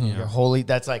God. Like you're holy.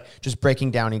 That's like just breaking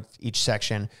down each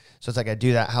section. So it's like, I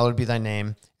do that, hallowed be thy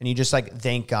name. And you just like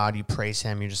thank God, you praise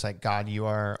him. You're just like, God, you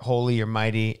are holy, you're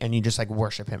mighty. And you just like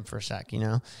worship him for a sec,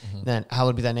 Then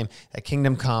hallowed be thy name. Thy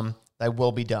kingdom come, thy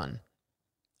will be done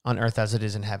on earth as it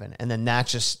is in heaven. And then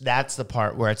that's the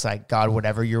part where it's like, God,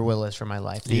 whatever your will is for my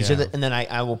life. These are and then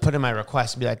I will put in my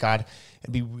request and be like, God,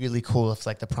 it'd be really cool if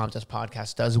like the Prompt Us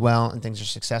podcast does well and things are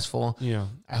successful. Yeah.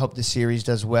 I hope the series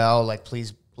does well. Like,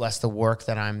 please bless the work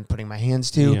that I'm putting my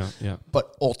hands to. Yeah, yeah.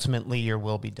 But ultimately, your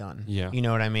will be done. Yeah. You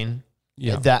know what I mean?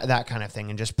 Yeah. That kind of thing.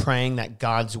 And just praying that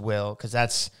God's will,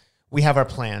 because we have our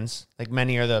plans. Like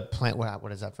many are the plan.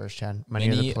 What is that verse, Chad?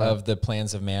 Many of the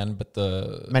plans of man, but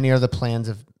many are the plans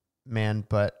of man,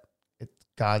 but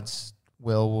God's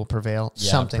will prevail.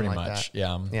 Yeah, something pretty like much. that.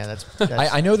 Yeah. That's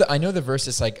I know the verse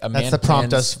is like a man. That's the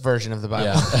prompt us version of the Bible.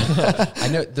 Yeah. I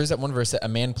know there's that one verse that a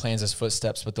man plans his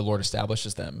footsteps, but the Lord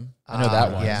establishes them. I know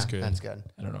that one. Yeah, That's good. That's good.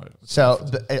 I don't know. So,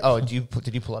 did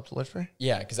you pull up the list for?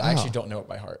 Yeah, because I actually don't know it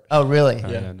by heart. Oh, really?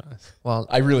 Yeah, nice. Well,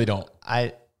 I really don't.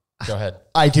 Go ahead.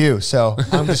 I do. So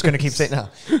I'm just going to keep saying, no.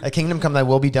 Thy kingdom come, thy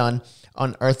will be done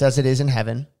on earth as it is in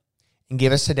heaven. And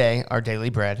give us today our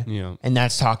daily bread. Yeah. And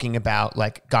that's talking about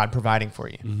like God providing for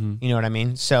you. Mm-hmm. You know what I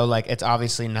mean? So like, it's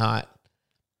obviously not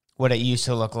what it used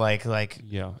to look like.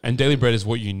 Yeah. And daily bread is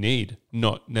what you need,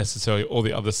 not necessarily all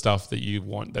the other stuff that you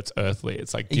want that's earthly.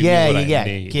 It's like, give me what I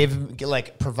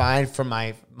need. Provide for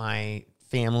my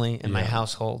family and my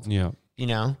household. Yeah. You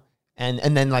know?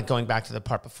 And then like going back to the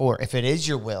part before, if it is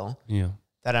your will,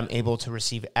 that I'm able to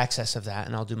receive excess of that,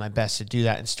 and I'll do my best to do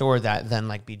that and store that, then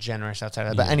like be generous outside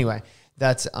of that. But anyway,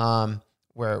 that's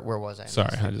where was I?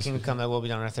 Sorry, kingdom come, that will be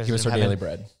done on earth. Give us our daily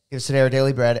bread. Give us today our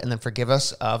daily bread, and then forgive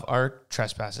us of our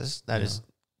trespasses. That is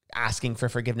asking for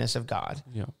forgiveness of God.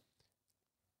 Yeah.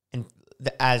 And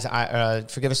as I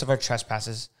forgive us of our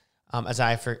trespasses, as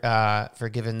I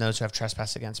forgiven those who have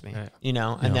trespassed against me. You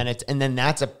know, and then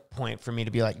that's a point for me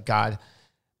to be like, God,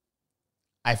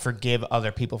 I forgive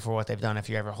other people for what they've done. If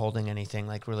you're ever holding anything,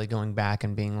 like really going back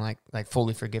and being like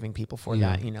fully forgiving people for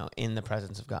that, you know, in the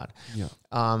presence of God. Yeah.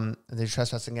 They're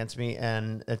trespassing against me,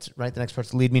 and it's right. The next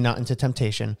part's lead me not into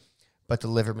temptation, but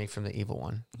deliver me from the evil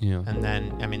one. Yeah. And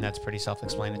then, I mean, that's pretty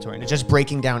self-explanatory. And it's just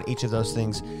breaking down each of those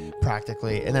things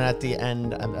practically. And then at the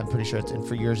end, I'm pretty sure it's, and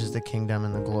for yours is the kingdom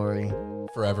and the glory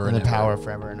forever and the ever. power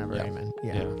forever and ever. Yeah. Amen.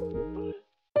 Yeah.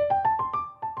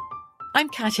 I'm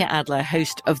Katya Adler,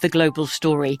 host of The Global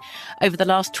Story. Over the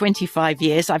last 25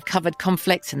 years, I've covered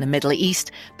conflicts in the Middle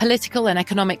East, political and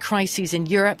economic crises in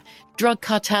Europe, drug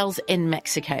cartels in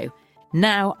Mexico.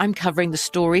 Now I'm covering the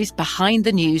stories behind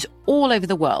the news all over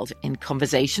the world in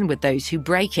conversation with those who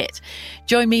break it.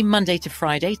 Join me Monday to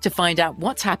Friday to find out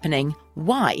what's happening,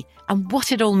 why, and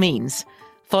what it all means.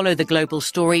 Follow The Global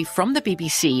Story from the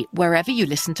BBC wherever you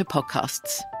listen to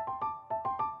podcasts.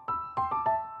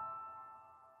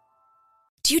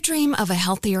 Do you dream of a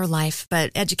healthier life,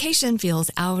 but education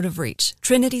feels out of reach?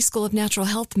 Trinity School of Natural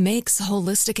Health makes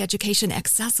holistic education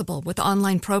accessible with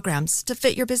online programs to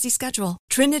fit your busy schedule.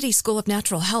 Trinity School of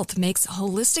Natural Health makes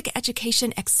holistic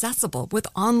education accessible with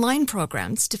online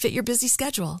programs to fit your busy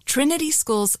schedule. Trinity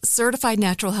School's Certified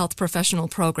Natural Health Professional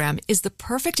Program is the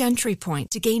perfect entry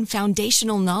point to gain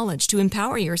foundational knowledge to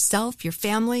empower yourself, your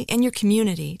family, and your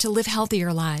community to live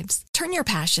healthier lives. Turn your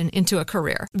passion into a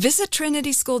career. Visit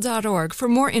trinityschool.org for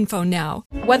more info now.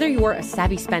 Whether you're a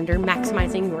savvy spender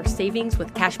maximizing your savings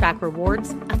with cashback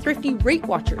rewards, a thrifty rate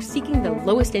watcher seeking the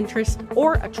lowest interest,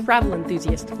 or a travel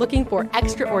enthusiast looking for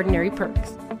extraordinary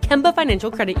perks, Kemba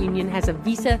Financial Credit Union has a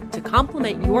visa to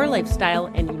complement your lifestyle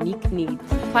and unique needs.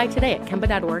 Apply today at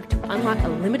Kemba.org to unlock a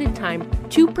limited time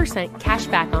 2% cash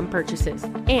back on purchases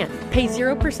and pay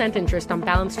 0% interest on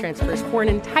balance transfers for an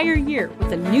entire year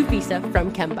with a new visa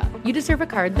from Kemba. You deserve a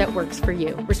card that works for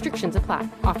you. Restrictions apply.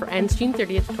 Offer ends June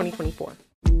 30th, 2024.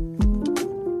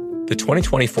 The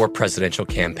 2024 presidential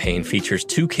campaign features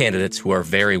two candidates who are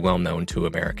very well known to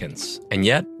Americans. And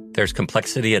yet, there's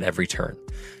complexity at every turn.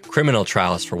 Criminal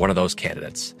trials for one of those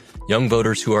candidates. Young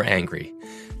voters who are angry.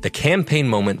 The Campaign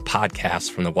Moment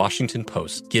podcast from the Washington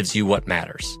Post gives you what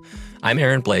matters. I'm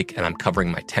Aaron Blake, and I'm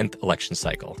covering my 10th election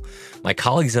cycle. My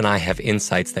colleagues and I have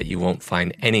insights that you won't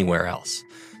find anywhere else.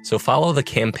 So follow The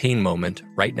Campaign Moment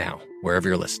right now, wherever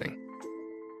you're listening.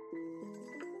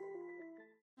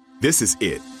 This is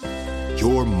it.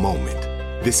 Your moment.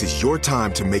 This is your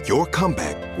time to make your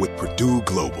comeback with Purdue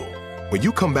Global. When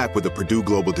you come back with a Purdue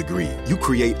Global degree, you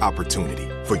create opportunity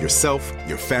for yourself,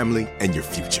 your family, and your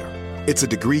future. It's a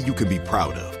degree you can be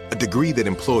proud of, a degree that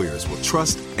employers will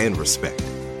trust and respect.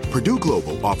 Purdue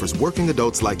Global offers working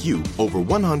adults like you over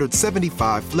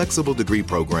 175 flexible degree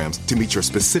programs to meet your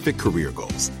specific career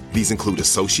goals. These include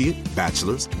associate,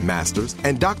 bachelor's, master's,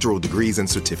 and doctoral degrees and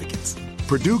certificates.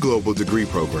 Purdue Global degree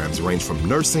programs range from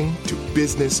nursing to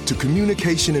business to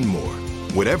communication and more.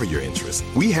 Whatever your interest,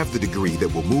 we have the degree that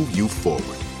will move you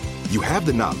forward. You have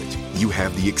the knowledge, you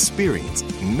have the experience.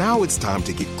 Now it's time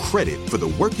to get credit for the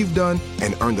work you've done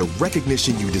and earn the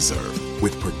recognition you deserve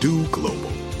with Purdue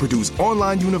Global, Purdue's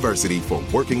online university for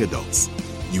working adults.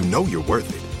 You know you're worth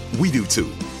it. We do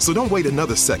too. So don't wait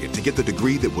another second to get the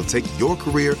degree that will take your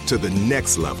career to the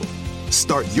next level.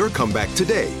 Start your comeback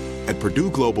today at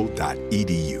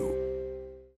purdueglobal.edu.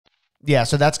 Yeah,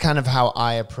 so that's kind of how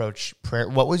I approach prayer.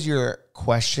 What was your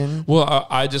question? Well,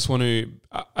 I just want to,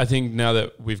 I think now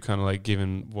that we've kind of like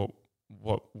given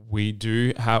what we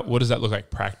do, what does that look like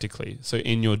practically? So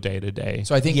in your day-to-day.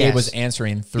 So I think Gabe was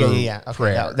answering through Okay,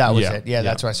 prayer. that was it. Yeah,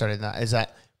 that's where I started. That is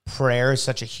that prayer is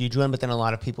such a huge one, but then a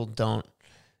lot of people don't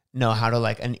know how to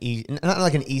like not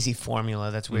like an easy formula.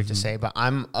 That's weird to say, but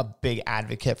I'm a big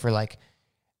advocate for like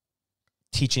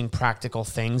teaching practical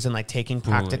things and like taking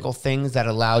practical things that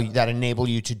enable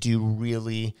you to do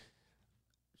really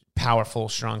powerful,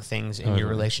 strong things in your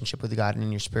relationship with God and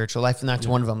in your spiritual life. And that's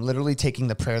one of them. Literally taking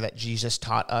the prayer that Jesus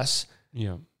taught us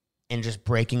and just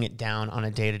breaking it down on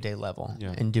a day-to-day level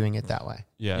and doing it that way.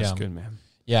 Yeah, it's good, man.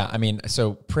 Yeah, I mean,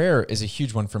 so prayer is a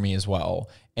huge one for me as well.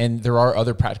 And there are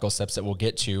other practical steps that we'll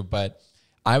get to, but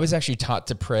I was actually taught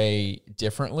to pray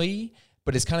differently,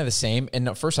 but it's kind of the same.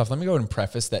 And first off, let me go ahead and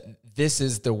preface that this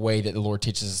is the way that the Lord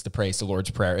teaches us to pray. It's the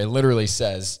Lord's Prayer. It literally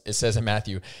says in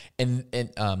Matthew, and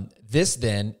this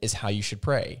then is how you should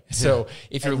pray. So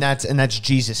if you're, and that's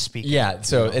Jesus speaking. Yeah.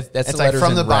 So that's it's like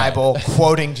from the Bible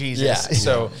quoting Jesus. Yeah.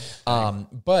 So,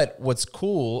 but what's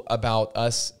cool about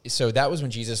us, so that was when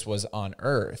Jesus was on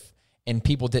earth and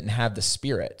people didn't have the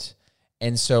Spirit.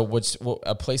 And so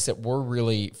a place that we're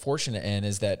really fortunate in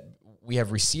is that we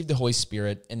have received the Holy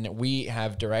Spirit and that we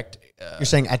have direct... You're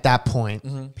saying at that point,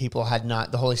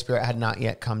 the Holy Spirit had not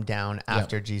yet come down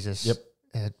after Jesus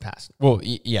had passed. Well,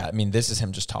 yeah, I mean, this is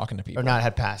him just talking to people. Or not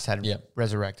had passed, had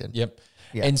resurrected. Yep.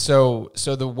 Yeah. And so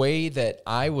the way that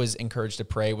I was encouraged to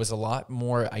pray was a lot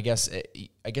more, I guess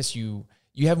you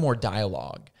have more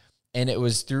dialogue. And it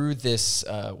was through this,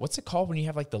 what's it called when you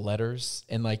have like the letters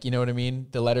and like, you know what I mean?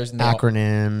 The letters and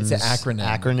acronyms. It's an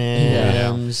acronym.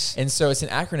 Acronyms. Yeah. And so it's an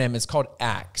acronym. It's called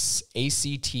ACTS,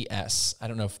 A-C-T-S. I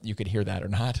don't know if you could hear that or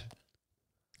not.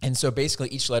 And so basically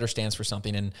each letter stands for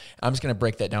something. And I'm just going to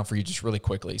break that down for you just really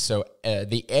quickly. So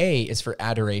the A is for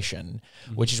adoration,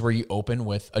 which is where you open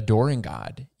with adoring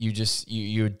God.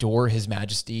 You adore his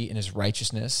majesty and his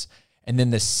righteousness. And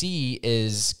then the C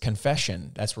is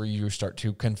confession. That's where you start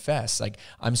to confess. Like,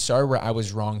 I'm sorry where I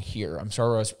was wrong here. I'm sorry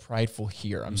where I was prideful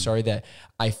here. I'm sorry that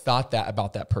I thought that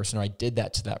about that person or I did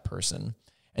that to that person.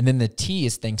 And then the T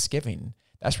is thanksgiving.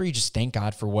 That's where you just thank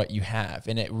God for what you have.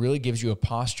 And it really gives you a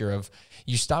posture of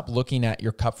you stop looking at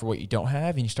your cup for what you don't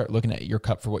have and you start looking at your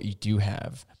cup for what you do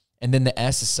have. And then the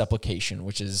S is supplication,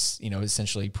 which is,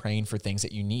 essentially praying for things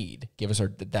that you need. Give us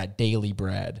that daily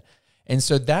bread. And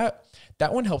so that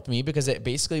one helped me because it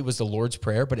basically was the Lord's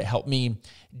Prayer, but it helped me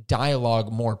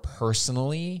dialogue more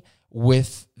personally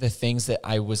with the things that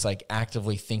I was like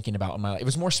actively thinking about in my life. It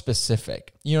was more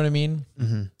specific. You know what I mean?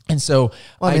 Mm-hmm. And so,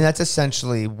 that's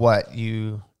essentially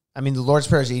the Lord's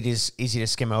Prayer is easy to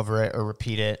skim over it or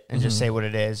repeat it and just say what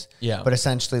it is. Yeah. But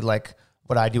essentially, like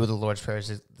what I do with the Lord's Prayer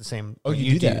is the same. Oh,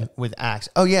 you do that with Acts.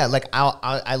 Oh yeah. Like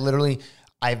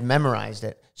I've memorized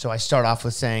it. So I start off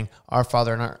with saying, "Our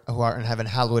Father who art in heaven,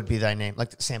 hallowed be thy name." Like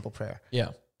the sample prayer. Yeah.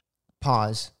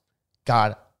 Pause.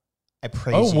 God, I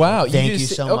praise you. Oh, wow. Thank you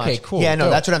so much. Okay, cool. Yeah, no,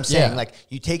 that's what I'm saying. Yeah. Like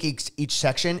you take each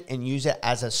section and use it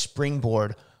as a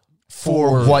springboard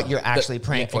for what you're actually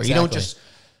praying for. Exactly. You don't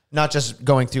not just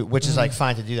going through, which is like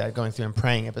fine to do that, going through and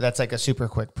praying it, but that's like a super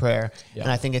quick prayer. Yeah.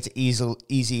 And I think it's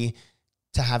easy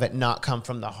to have it not come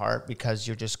from the heart because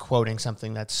you're just quoting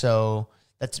something that's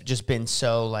just been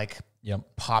so like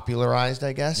popularized,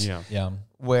 I guess. Yeah. Yeah.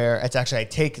 Where it's actually, I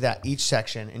take each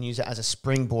section and use it as a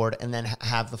springboard and then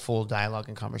have the full dialogue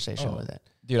and conversation with it.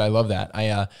 Dude, I love that.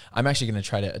 I'm actually going to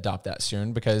try to adopt that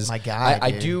soon because my God,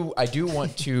 I do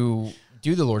want to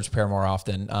do the Lord's Prayer more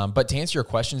often. But to answer your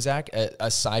question, Zach,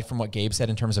 aside from what Gabe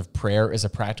said in terms of prayer is a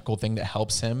practical thing that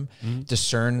helps him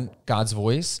discern God's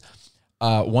voice,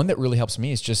 one that really helps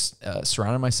me is just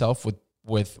surrounding myself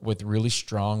with really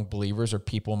strong believers or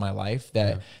people in my life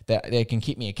that they can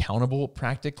keep me accountable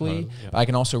practically. But I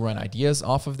can also run ideas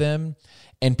off of them,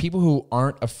 and people who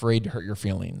aren't afraid to hurt your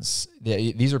feelings.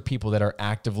 These are people that are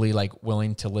actively like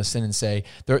willing to listen and say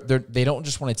they don't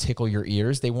just want to tickle your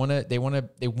ears. They want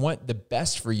the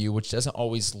best for you, which doesn't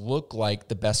always look like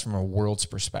the best from a world's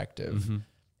perspective. Mm-hmm.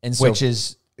 And so, which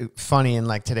is funny in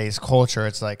like today's culture.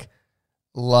 It's like,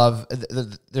 love,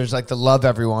 there's like the love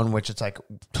everyone, which it's like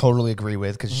totally agree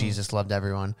with because Jesus loved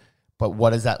everyone. But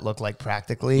what does that look like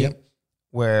practically? Yep.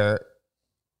 Where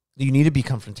you need to be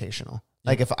confrontational. Yep.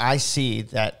 Like if I see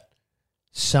that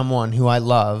someone who I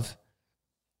love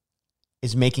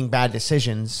is making bad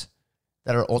decisions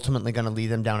that are ultimately going to lead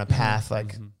them down a path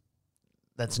like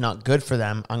that's not good for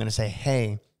them, I'm going to say,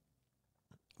 hey,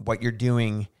 what you're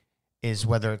doing is,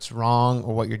 whether it's wrong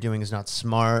or what you're doing is not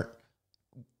smart,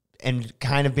 and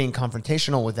kind of being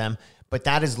confrontational with them. But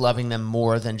that is loving them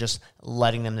more than just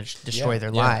letting them destroy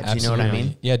their lives. Absolutely. You know what I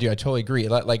mean? Yeah, dude, I totally agree.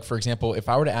 Like, for example, if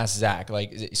I were to ask Zach,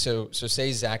 like, so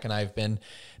say Zach and I have been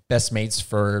best mates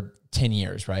for 10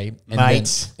 years, right? And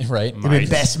mates. Then, right? Mates.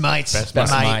 Best mates.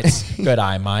 Best mates. Good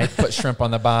eye, mate. Put shrimp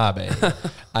on the barbie.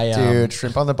 Dude,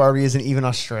 shrimp on the barbie isn't even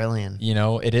Australian. You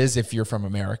know, it is if you're from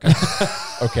America.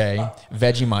 Okay.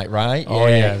 Vegemite, right? Oh,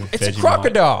 yeah. It's Vegemite. a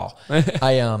crocodile.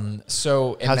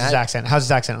 So how's his accent? How's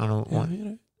his accent on a one? You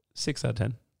know, 6 out of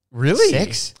 10. Really?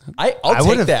 6? I'll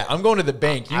take that. I'm going to the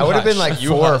bank. I would have been like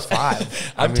 4 or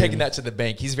 5. I'm taking that to the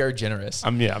bank. He's very generous.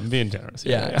 I'm being generous.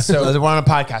 Yeah. So we're on a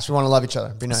podcast. We want to love each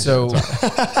other. Be nice.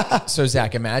 So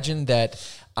Zach, imagine that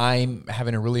I'm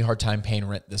having a really hard time paying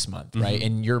rent this month, right?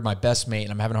 And you're my best mate,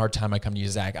 and I'm having a hard time. I come to you,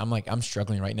 Zach. I'm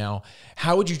struggling right now.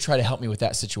 How would you try to help me with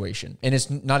that situation? And it's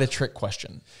not a trick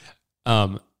question.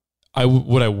 What I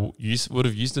would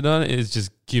have used to done is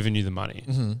just given you the money.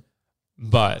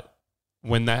 But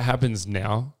when that happens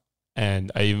now,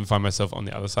 and I even find myself on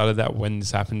the other side of that, when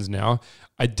this happens now,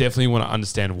 I definitely want to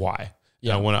understand why.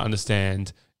 Yeah. I want to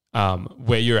understand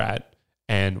where you're at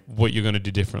and what you're going to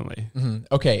do differently.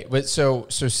 Okay, but so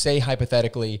say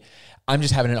hypothetically, I'm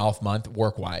just having an off month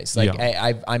work-wise. Like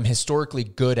I'm historically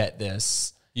good at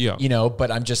this. Yeah. You know,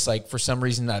 but I'm just like, for some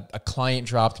reason that a client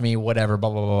dropped me, whatever,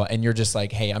 blah, blah, blah. And you're just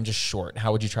like, hey, I'm just short.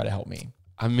 How would you try to help me?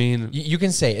 I mean, you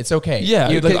can say it's okay. Yeah.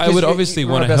 Like, I would obviously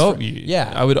want to help you.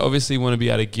 Yeah. I would obviously want to be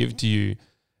able to give to you.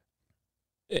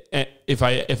 If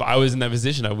I was in that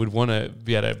position, I would want to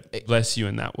be able to bless you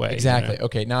in that way. Exactly. You know?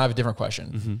 Okay. Now I have a different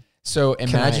question. So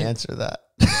imagine. Can I answer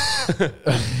that?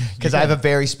 Because I have a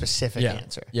very specific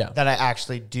answer. Yeah. That I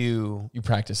actually do. You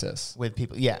practice this with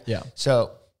people. Yeah. Yeah.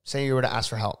 So say you were to ask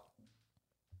for help.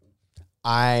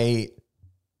 I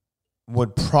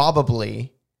would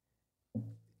probably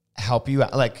help you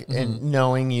out, like in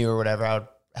knowing you or whatever. I would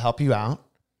help you out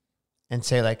and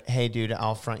say like, hey dude,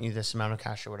 I'll front you this amount of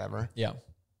cash or whatever. Yeah.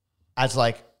 As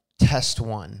like test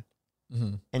one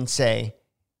and say,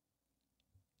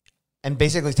 and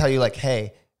basically tell you like,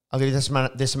 hey, I'll give you this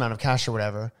amount of cash or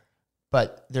whatever,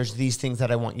 but there's these things that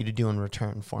I want you to do in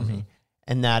return for me.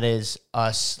 And that is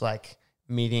us like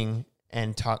meeting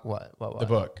and talk what the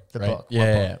book, the right? book.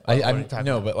 Yeah. I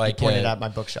know, but like you pointed at my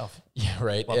bookshelf. Yeah,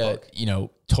 right. Book? You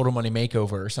know, Total Money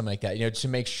Makeover or something like that. You know, to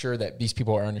make sure that these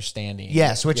people are understanding.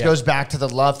 Yes, which goes back to the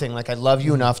love thing. Like I love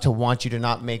you enough to want you to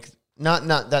not make not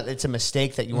that it's a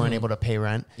mistake that you weren't able to pay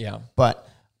rent. Yeah, but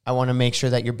I want to make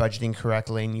sure that you're budgeting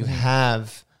correctly and you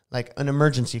have like an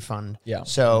emergency fund. Yeah.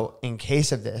 So in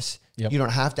case of this, you don't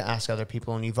have to ask other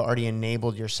people, and you've already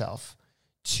enabled yourself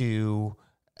to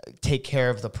take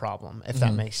care of the problem, if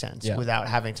that makes sense, without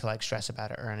having to like stress about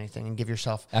it or anything, and give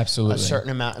yourself absolutely a certain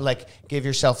amount, like give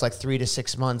yourself like 3 to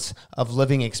 6 months of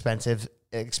living expenses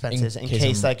in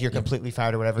case like you're completely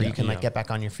fired or whatever, you can like get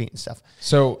back on your feet and stuff.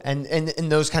 So, and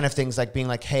those kind of things, like being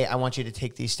like, hey, I want you to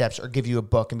take these steps, or give you a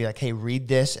book and be like, hey, read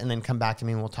this and then come back to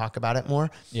me and we'll talk about it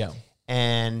more. Yeah.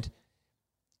 And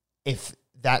if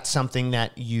that's something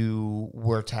that you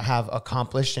were to have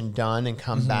accomplished and done and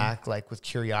come back like with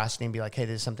curiosity and be like, hey,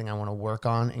 this is something I want to work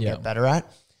on and get better at,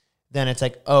 then it's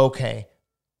like, okay,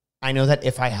 I know that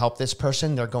if I help this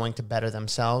person, they're going to better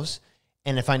themselves.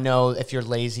 And if you're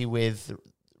lazy with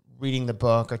reading the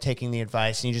book or taking the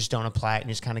advice and you just don't apply it and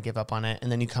you just kind of give up on it,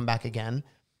 and then you come back again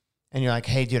and you're like,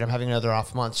 hey dude, I'm having another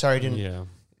off month. Sorry, I didn't,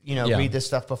 read this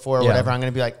stuff before or whatever. I'm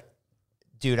going to be like,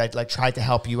 dude, I like tried to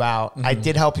help you out. I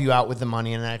did help you out with the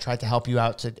money, and then I tried to help you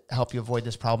out to help you avoid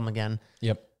this problem again.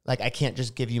 Yep. Like I can't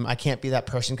just I can't be that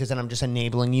person, because then I'm just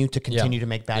enabling you to continue to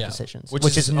make bad decisions,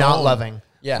 which is not loving.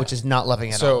 Yeah. Which is not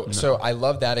loving at all. So I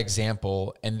love that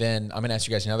example. And then I'm going to ask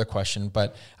you guys another question,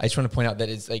 but I just want to point out that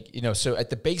it's like, so at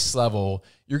the base level,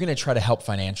 you're going to try to help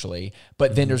financially,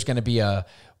 but then there's going to be a,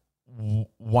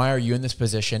 why are you in this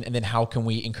position? And then how can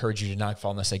we encourage you to not fall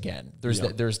in this again? There's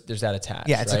that attached.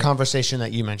 Yeah. It's a conversation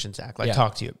that you mentioned, Zach, like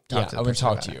talk to you. I'm going to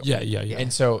talk to you. Yeah.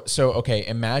 And so, okay,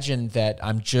 imagine that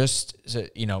I'm just,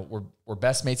 we're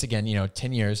best mates again,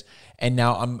 10 years. And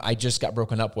now I just got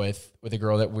broken up with a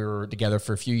girl that we were together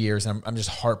for a few years. And I'm just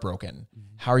heartbroken.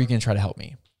 How are you going to try to help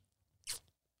me?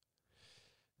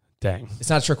 Dang. It's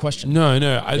not a trick question.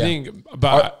 No. I think,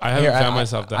 but I haven't found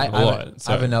myself that a lot.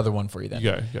 I have another one for you then.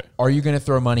 Go. Are you going to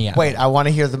throw money at me? Wait, I want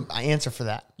to hear the answer for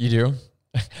that. You do?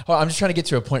 Well, I'm just trying to get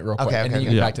to a point real quick. And then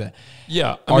you get back to that.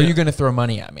 Yeah. Are you going to throw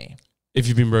money at me? If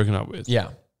you've been broken up with? Yeah.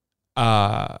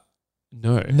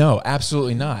 No,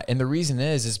 absolutely not. And the reason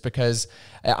is because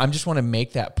I just want to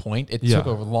make that point. It took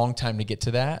a long time to get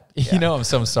to that. Yeah.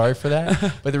 I'm sorry for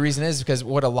that. But the reason is because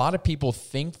what a lot of people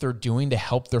think they're doing to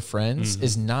help their friends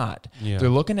is not. Yeah. They're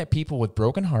looking at people with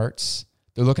broken hearts.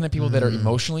 They're looking at people that are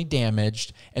emotionally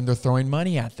damaged, and they're throwing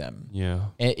money at them. Yeah,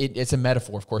 and it's a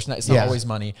metaphor, of course. It's not always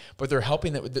money, but they're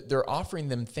helping them. They're offering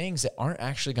them things that aren't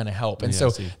actually going to help. And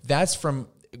so that's from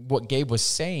what Gabe was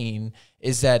saying,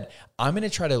 is that I'm going to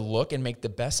try to look and make the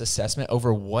best assessment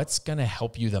over what's going to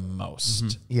help you the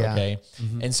most. Yeah. Okay.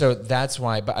 And so that's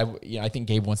why, but I think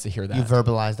Gabe wants to hear that. You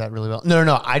verbalized that really well.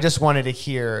 No. I just wanted to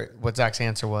hear what Zach's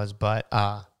answer was, but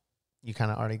you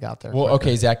kind of already got there. Well,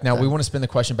 okay, Zach, now we want to spin the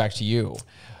question back to you.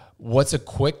 What's a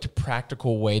quick,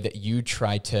 practical way that you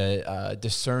try to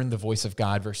discern the voice of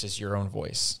God versus your own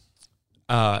voice?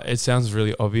 It sounds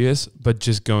really obvious, but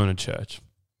just going to church.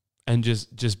 And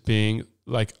just being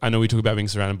like, I know we talk about being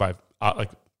surrounded by like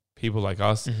people like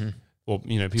us, or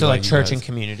people. So like church and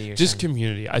community, just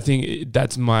community. I think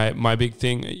that's my big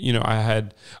thing.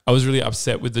 I was really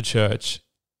upset with the church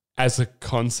as a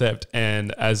concept,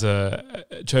 and as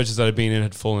churches that I've been in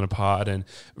had fallen apart, and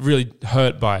really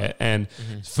hurt by it. And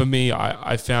for me,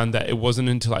 I found that it wasn't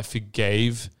until I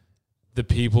forgave the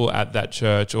people at that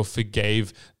church, or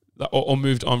forgave or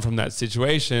moved on from that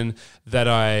situation, that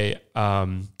I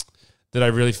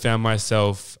really found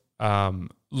myself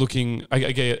looking,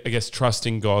 I guess,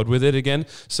 trusting God with it again.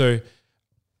 So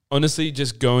honestly,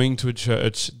 just going to a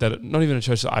church not even a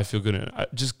church that I feel good in,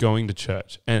 just going to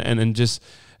church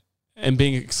and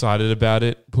being excited about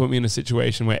it put me in a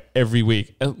situation where every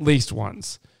week, at least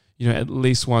once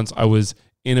I was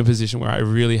in a position where I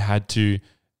really had to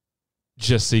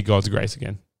just see God's grace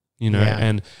again,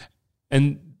 and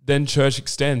then church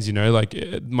extends, like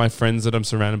my friends that I'm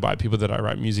surrounded by, people that I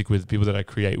write music with, people that I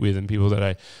create with, and people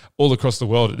that all across the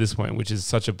world at this point, which is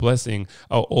such a blessing,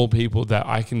 are all people that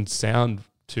I can sound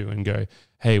to and go,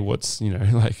 hey, what's,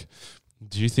 like,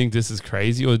 do you think this is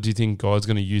crazy, or do you think God's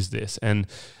going to use this? And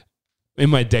in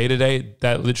my day-to-day,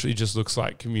 that literally just looks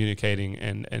like communicating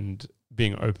and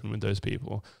being open with those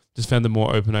people. Just found the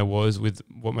more open I was with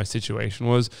what my situation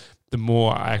was, the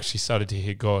more I actually started to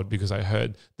hear God, because I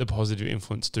heard the positive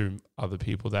influence through other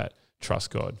people that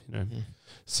trust God,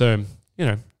 So,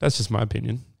 that's just my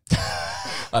opinion.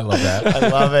 I love that.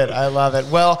 I love it.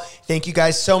 Well, thank you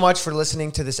guys so much for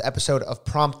listening to this episode of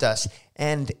Prompt Us.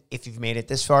 And if you've made it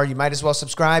this far, you might as well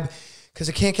subscribe, because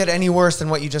it can't get any worse than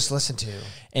what you just listened to.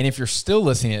 And if you're still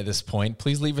listening at this point,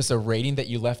 please leave us a rating that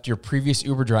you left your previous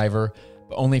Uber driver,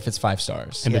 but only if it's 5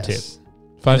 stars. And a tip.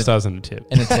 5 stars and a tip.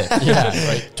 And a tip. Yeah,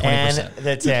 right. 20%. And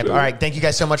the tip. All right. Thank you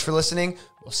guys so much for listening.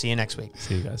 We'll see you next week.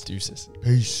 See you guys. Deuces.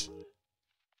 Peace.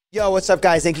 Yo, what's up,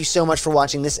 guys? Thank you so much for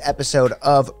watching this episode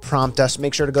of Prompt Us.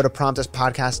 Make sure to go to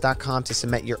promptuspodcast.com to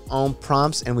submit your own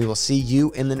prompts, and we will see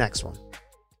you in the next one.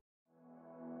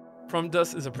 Prompt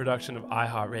Us is a production of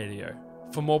iHeartRadio.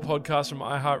 For more podcasts from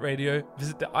iHeartRadio,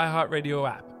 visit the iHeartRadio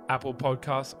app, Apple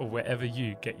Podcasts, or wherever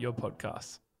you get your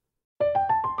podcasts.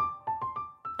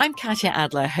 I'm Katya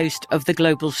Adler, host of The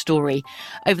Global Story.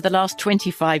 Over the last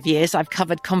 25 years, I've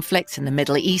covered conflicts in the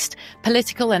Middle East,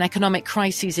 political and economic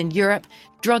crises in Europe,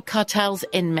 drug cartels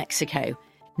in Mexico.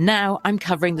 Now I'm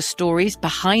covering the stories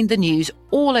behind the news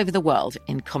all over the world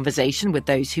in conversation with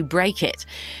those who break it.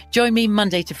 Join me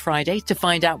Monday to Friday to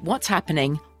find out what's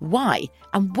happening, why,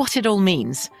 and what it all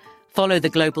means. Follow The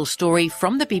Global Story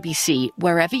from the BBC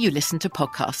wherever you listen to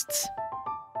podcasts.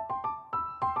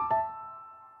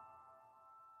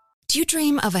 Do you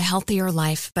dream of a healthier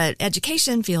life, but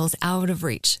education feels out of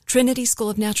reach? Trinity School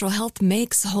of Natural Health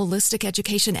makes holistic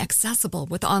education accessible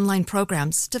with online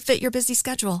programs to fit your busy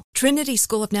schedule. Trinity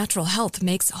School of Natural Health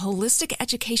makes holistic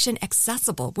education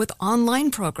accessible with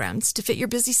online programs to fit your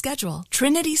busy schedule.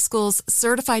 Trinity School's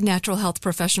Certified Natural Health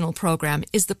Professional Program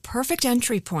is the perfect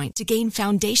entry point to gain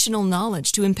foundational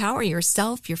knowledge to empower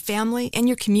yourself, your family, and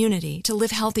your community to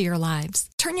live healthier lives.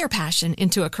 Turn your passion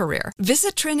into a career.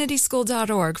 Visit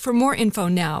trinityschool.org for more info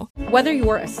now. Whether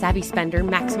you're a savvy spender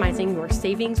maximizing your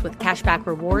savings with cashback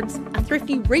rewards, a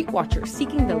thrifty rate watcher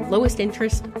seeking the lowest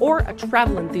interest, or a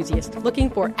travel enthusiast looking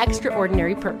for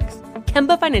extraordinary perks,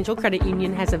 Kemba Financial Credit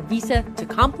Union has a visa to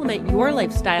complement your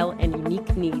lifestyle and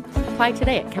unique needs. Apply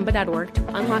today at Kemba.org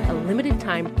to unlock a limited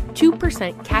time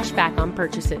 2% cash back on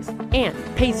purchases and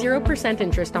pay 0%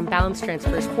 interest on balance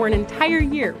transfers for an entire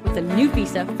year with a new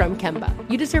visa from Kemba.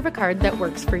 You deserve a card that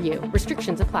works for you.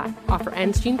 Restrictions apply. Offer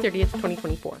ends June 30th,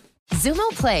 2024. Xumo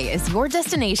Play is your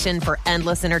destination for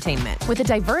endless entertainment. With a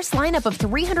diverse lineup of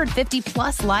 350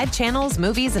 plus live channels,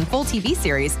 movies, and full TV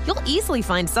series, you'll easily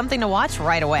find something to watch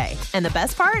right away. And the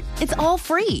best part? It's all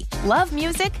free. Love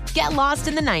music? Get lost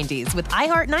in the 90s with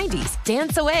iHeart 90s,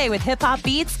 dance away with hip-hop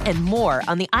beats, and more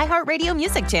on the iHeartRadio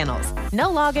music channels. No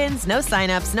logins, no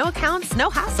signups, no accounts, no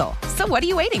hassle. So what are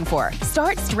you waiting for?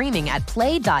 Start streaming at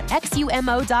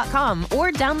play.xumo.com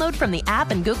or download from the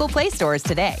app and Google Play stores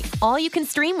today. All you can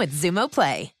stream with Xumo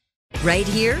Play. Right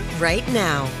here, right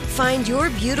now. Find your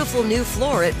beautiful new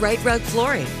floor at Right Rug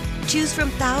Flooring. Choose from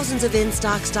thousands of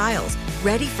in-stock styles,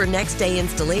 ready for next day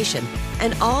installation,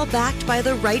 and all backed by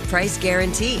the right price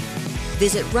guarantee.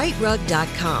 Visit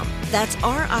rightrug.com. That's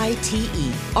RITERUG.com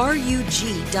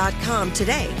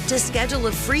today to schedule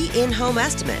a free in-home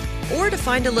estimate or to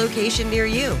find a location near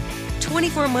you.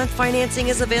 24-month financing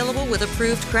is available with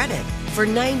approved credit. For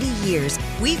 90 years,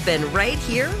 we've been right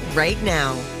here, right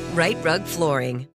now. Right Rug Flooring.